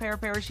owned a pair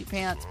of parachute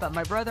pants, but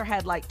my brother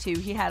had like two.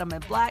 He had them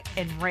in black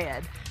and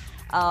red.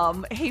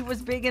 He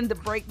was big in the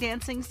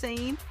breakdancing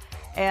scene,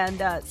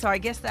 and so I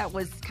guess that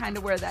was kind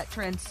of where that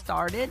trend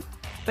started.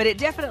 But it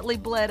definitely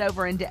bled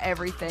over into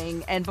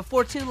everything. And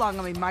before too long,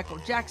 I mean, Michael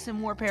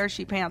Jackson wore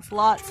parachute pants.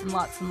 Lots and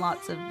lots and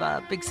lots of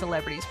big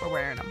celebrities were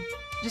wearing them.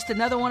 Just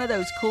another one of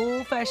those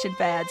cool fashion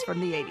fads from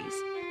the 80s.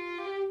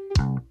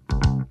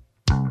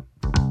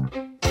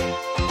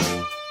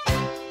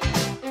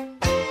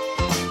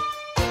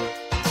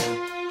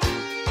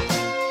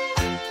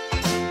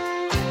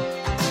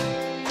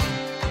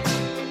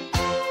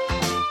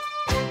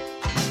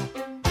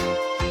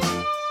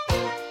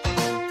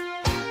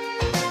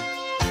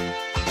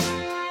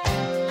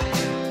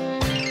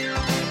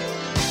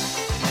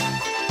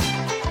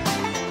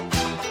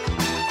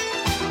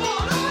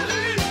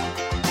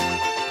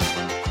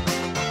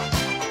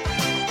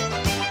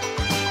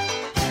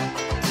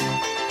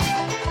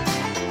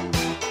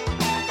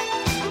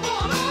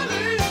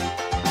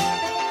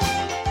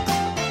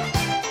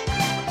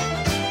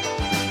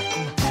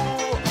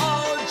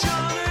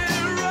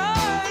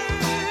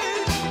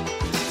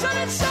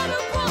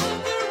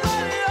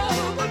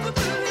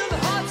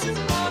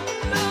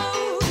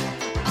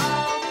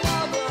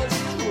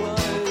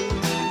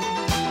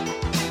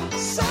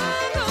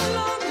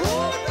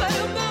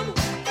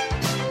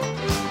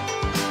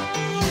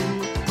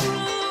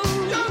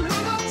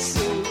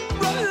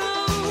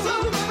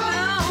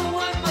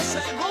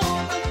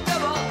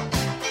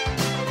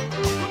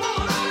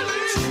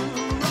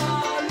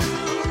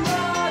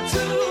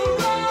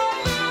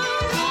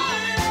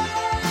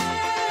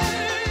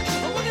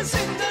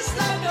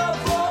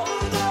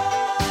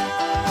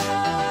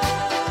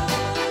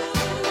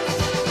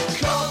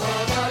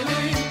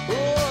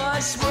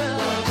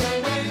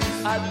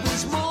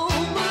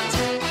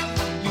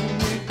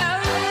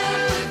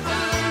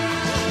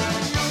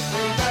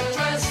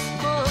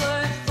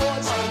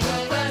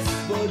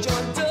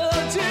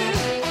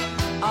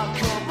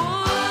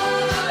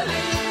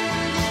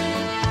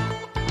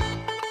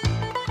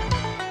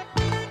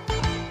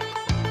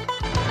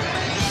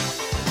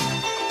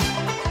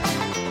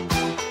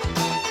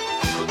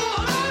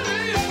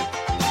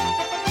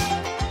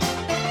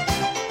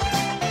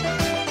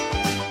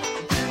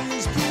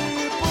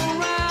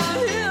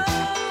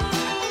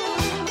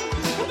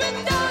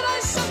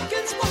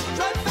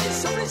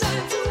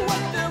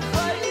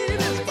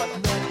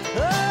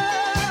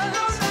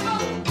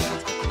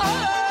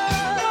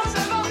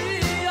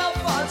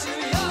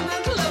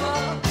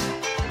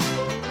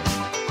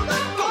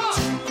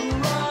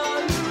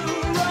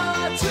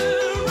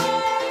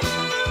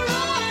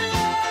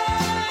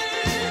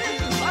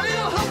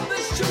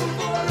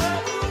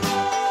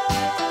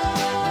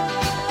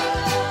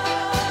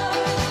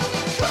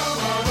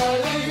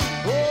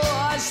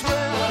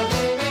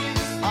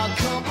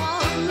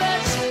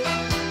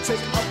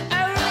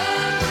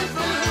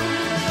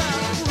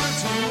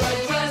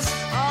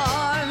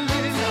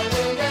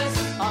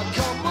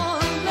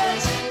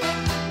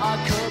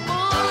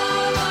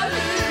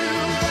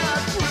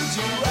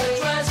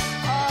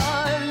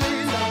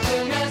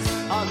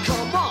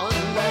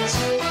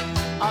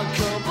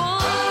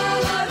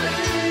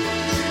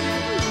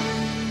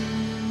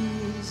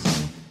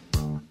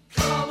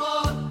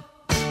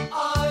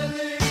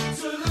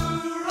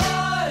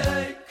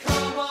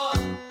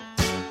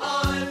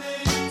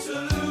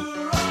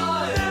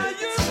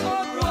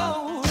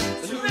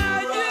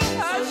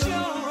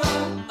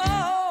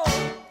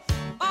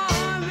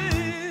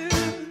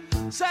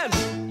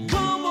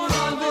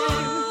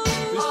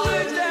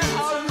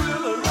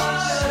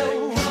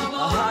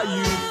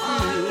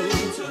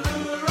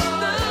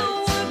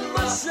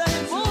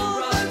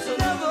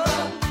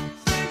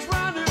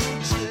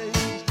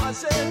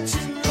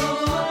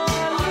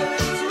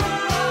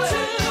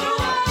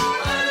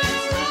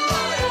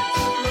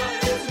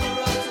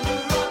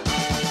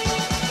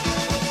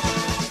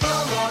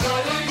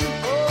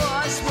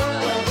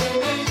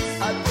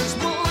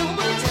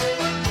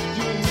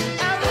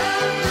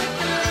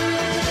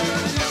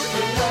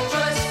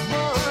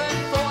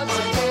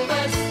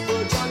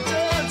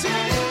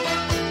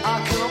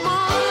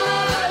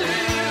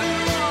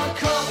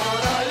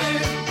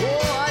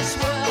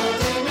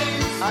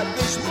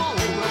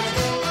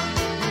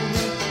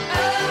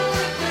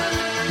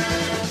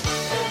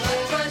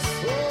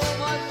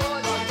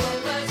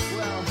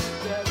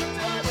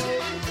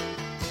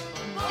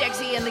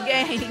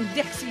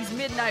 Dexy's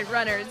Midnight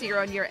Runners here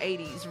on your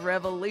 80s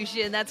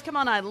Revolution. That's Come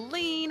On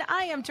Eileen.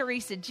 I am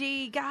Teresa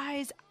G.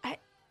 Guys,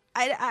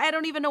 I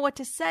don't even know what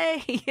to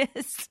say.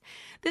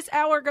 This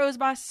hour goes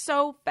by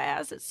so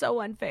fast. It's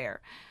so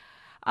unfair.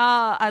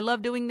 I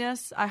love doing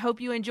this. I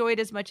hope you enjoy it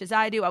as much as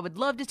I do. I would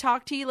love to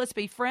talk to you. Let's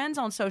be friends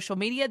on social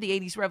media. The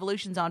 80s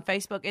Revolution's on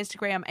Facebook,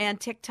 Instagram, and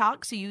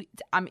TikTok. So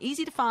I'm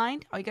easy to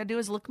find. All you got to do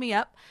is look me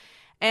up.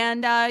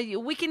 And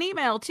we can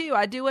email, too.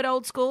 I do it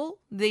old school,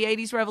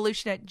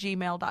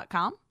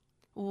 the80srevolution@gmail.com.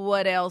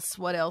 What else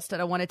did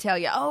I want to tell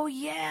you? Oh,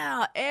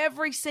 yeah.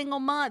 Every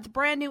single month,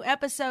 brand new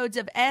episodes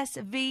of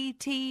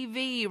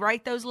SVTV.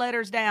 Write those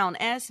letters down.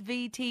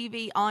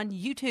 SVTV on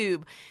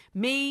YouTube.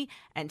 Me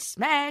and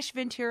Smash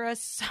Ventura.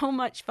 So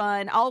much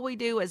fun. All we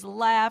do is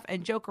laugh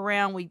and joke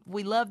around.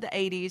 We love the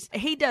 80s.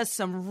 He does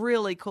some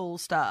really cool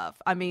stuff.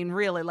 I mean,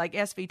 really, like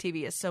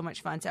SVTV is so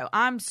much fun. So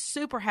I'm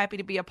super happy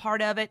to be a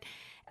part of it.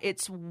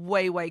 It's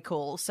way, way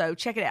cool. So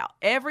check it out.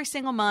 Every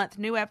single month,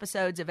 new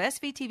episodes of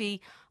SVTV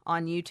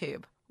on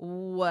YouTube.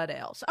 What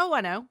else? Oh,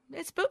 I know.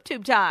 It's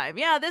BoobTube time.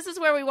 Yeah, this is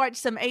where we watch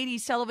some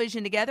 80s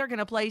television together. Going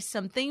to play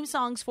some theme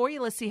songs for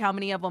you. Let's see how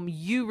many of them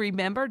you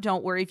remember.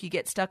 Don't worry if you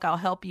get stuck. I'll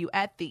help you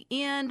at the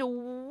end.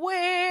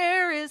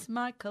 Where is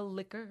my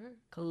clicker?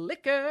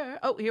 Clicker.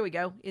 Oh, here we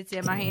go. It's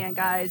in my hand,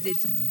 guys.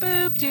 It's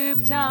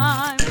BoobTube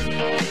time.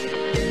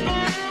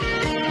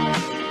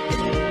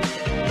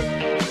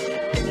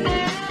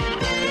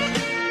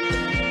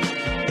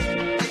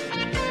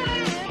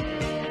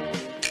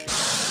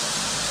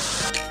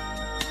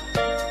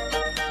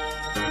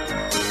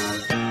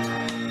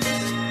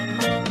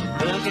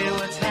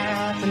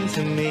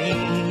 To me,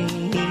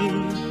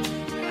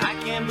 I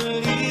can't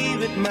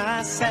believe it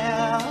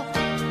myself.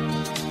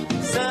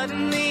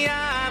 Suddenly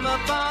I'm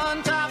up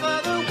on top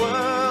of the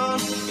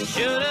world. It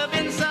should have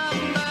been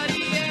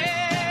somebody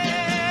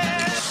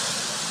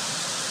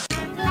else.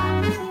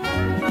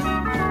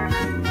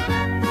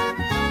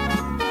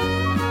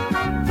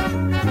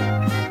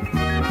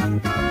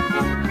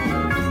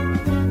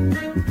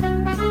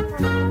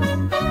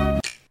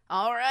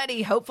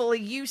 Alrighty, hopefully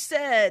you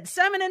said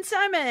Simon and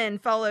Simon,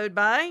 followed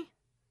by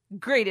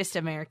Greatest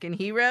American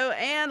Hero,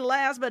 and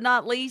last but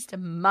not least,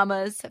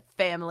 Mama's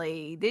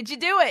Family. Did you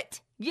do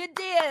it? You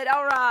did.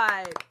 All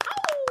right.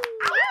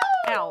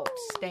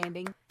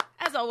 Outstanding.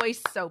 As always,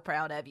 so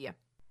proud of you.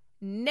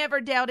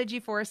 Never doubted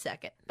you for a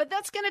second. But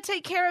that's going to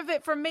take care of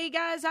it for me,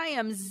 guys. I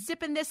am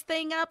zipping this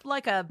thing up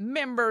like a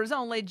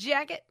members-only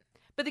jacket.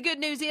 But the good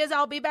news is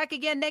I'll be back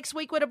again next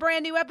week with a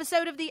brand new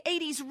episode of the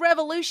 80s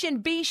Revolution.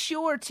 Be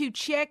sure to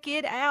check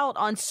it out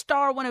on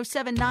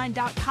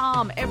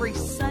star1079.com every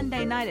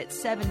Sunday night at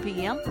 7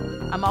 p.m.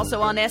 I'm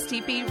also on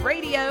STP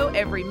Radio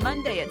every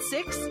Monday at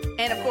 6.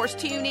 And, of course,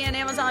 tune in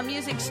Amazon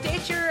Music,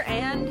 Stitcher,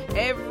 and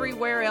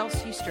everywhere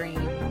else you stream.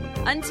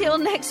 Until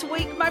next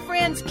week, my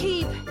friends,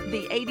 keep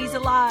the 80s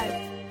alive.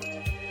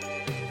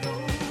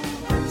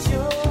 Put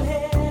your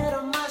head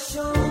on my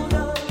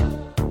shoulder.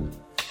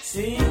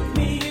 Sing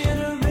me.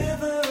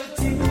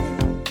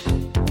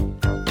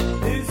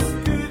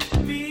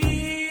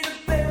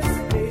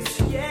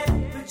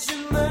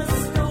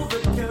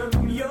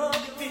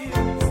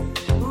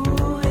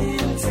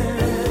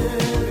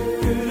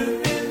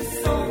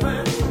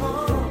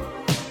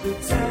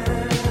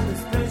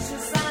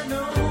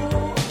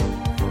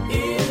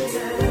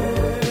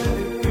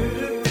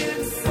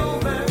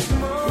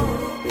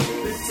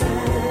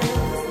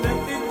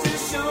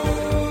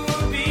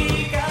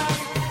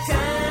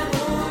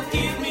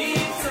 Give me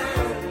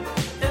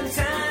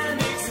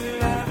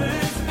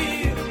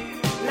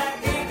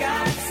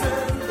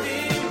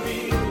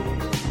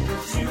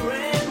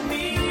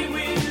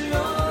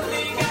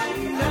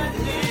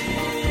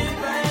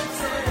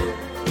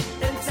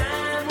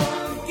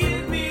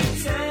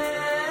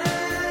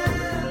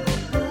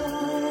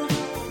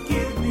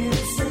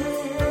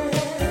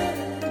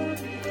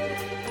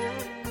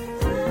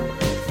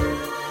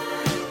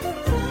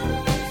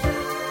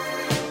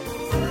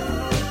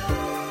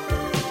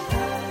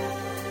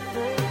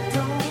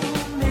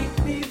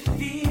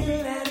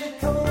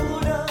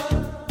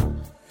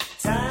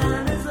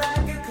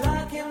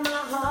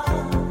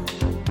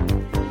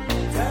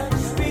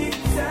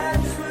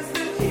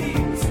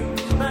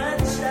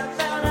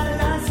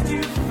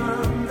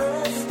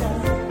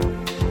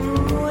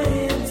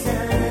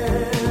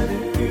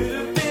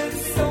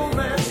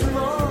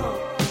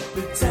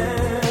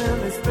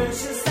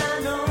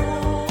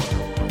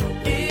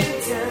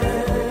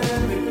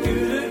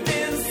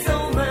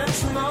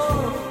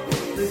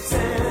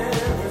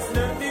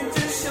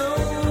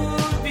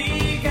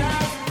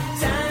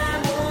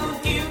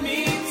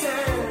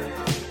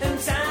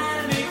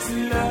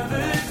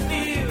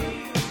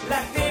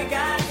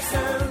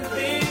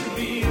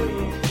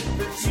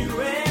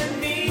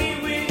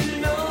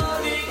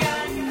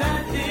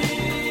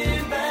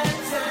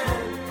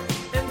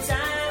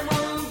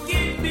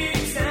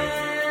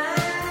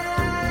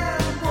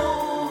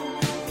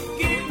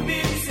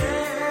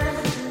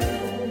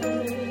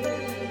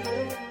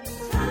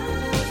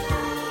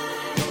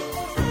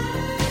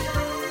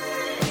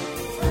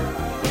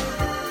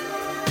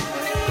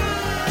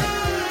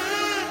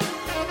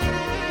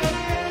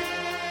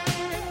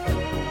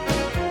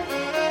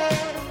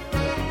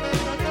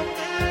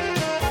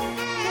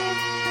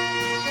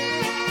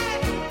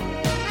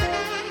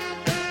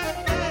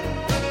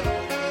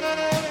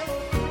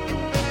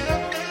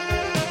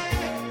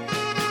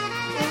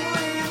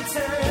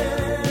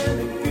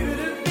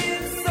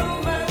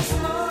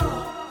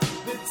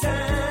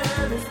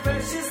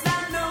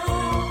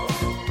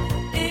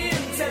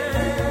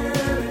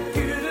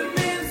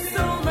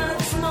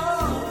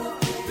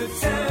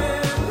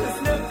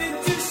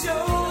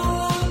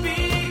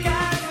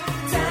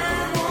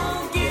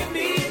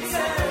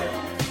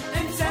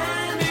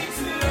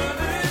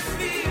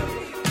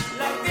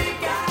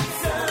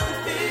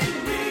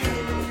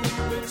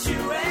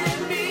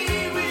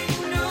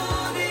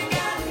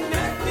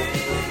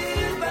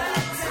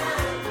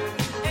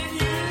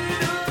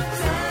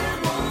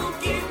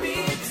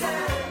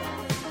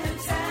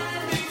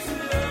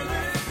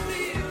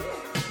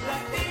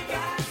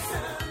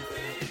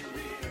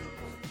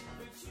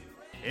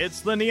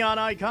It's the neon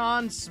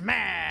icon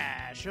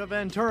Smash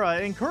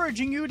Ventura,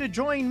 encouraging you to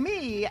join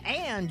me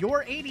and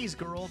your 80s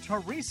girl,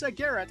 Teresa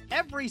Garrett,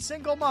 every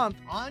single month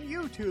on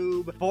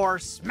YouTube for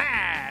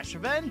Smash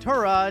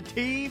Ventura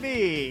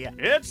TV.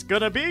 It's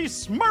gonna be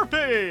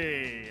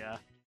Smurfy!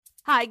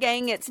 Hi,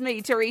 gang, it's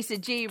me, Teresa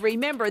G.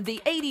 Remember,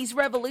 the 80s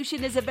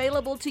Revolution is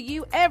available to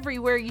you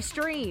everywhere you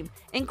stream,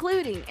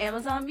 including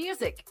Amazon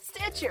Music,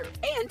 Stitcher,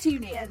 and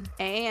TuneIn.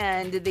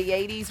 And the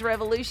 80s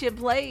Revolution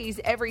plays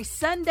every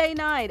Sunday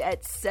night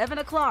at 7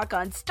 o'clock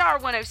on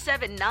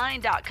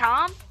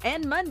Star1079.com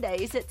and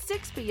Mondays at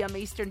 6 p.m.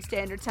 Eastern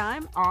Standard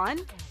Time on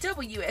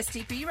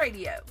WSTP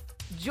Radio.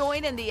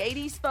 Join in the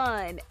 80s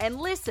fun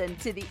and listen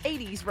to the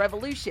 80s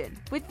Revolution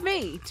with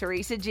me,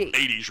 Teresa G.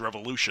 80s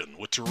Revolution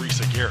with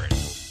Teresa Garrett.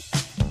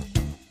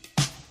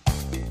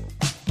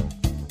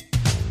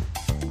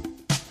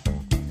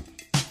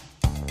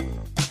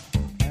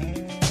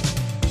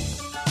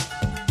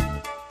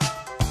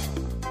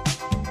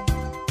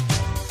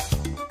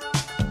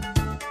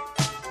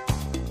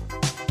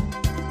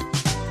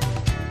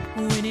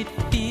 When it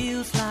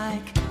feels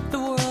like the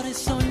world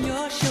is on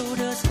your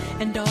shoulders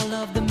and all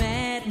of the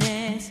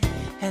madness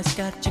has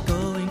got you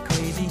going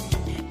crazy,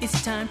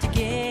 it's time to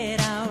get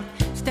out,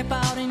 step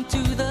out into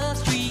the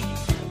street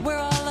where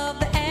all of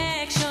the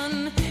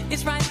action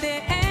is right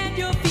there at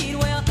your feet.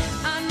 Well,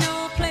 I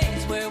know a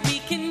place where we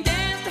can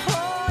dance the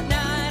whole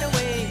night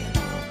away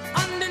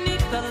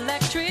underneath the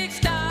electric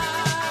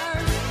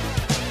stars.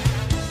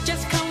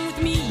 Just come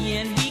with me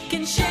and we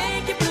can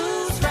shake your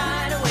blues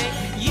right away.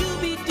 You'll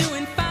be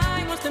doing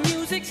fine once the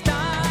music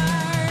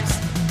starts.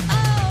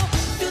 Oh,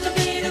 feel the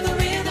beat of the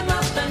rhythm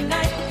of the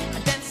night.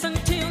 Dance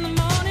until the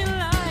morning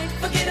light.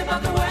 Forget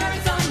about the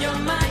worries on your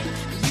mind.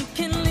 You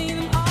can leave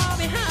them all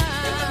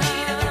behind. Feel the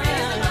beat of the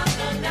rhythm of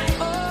the night.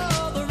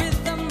 Oh, the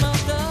rhythm of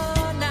the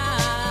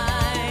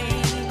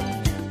night.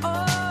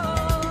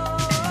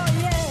 Oh,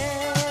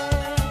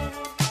 yeah.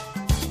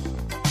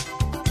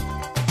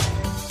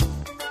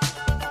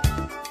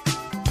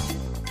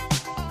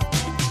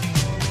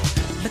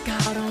 Look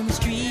out on the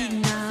street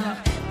now,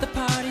 the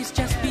party's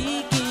just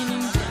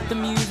beginning. The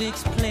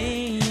music's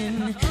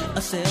playing,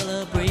 a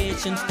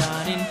celebration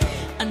starting.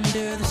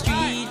 Under the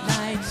street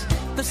lights,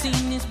 the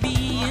scene is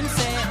being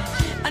set.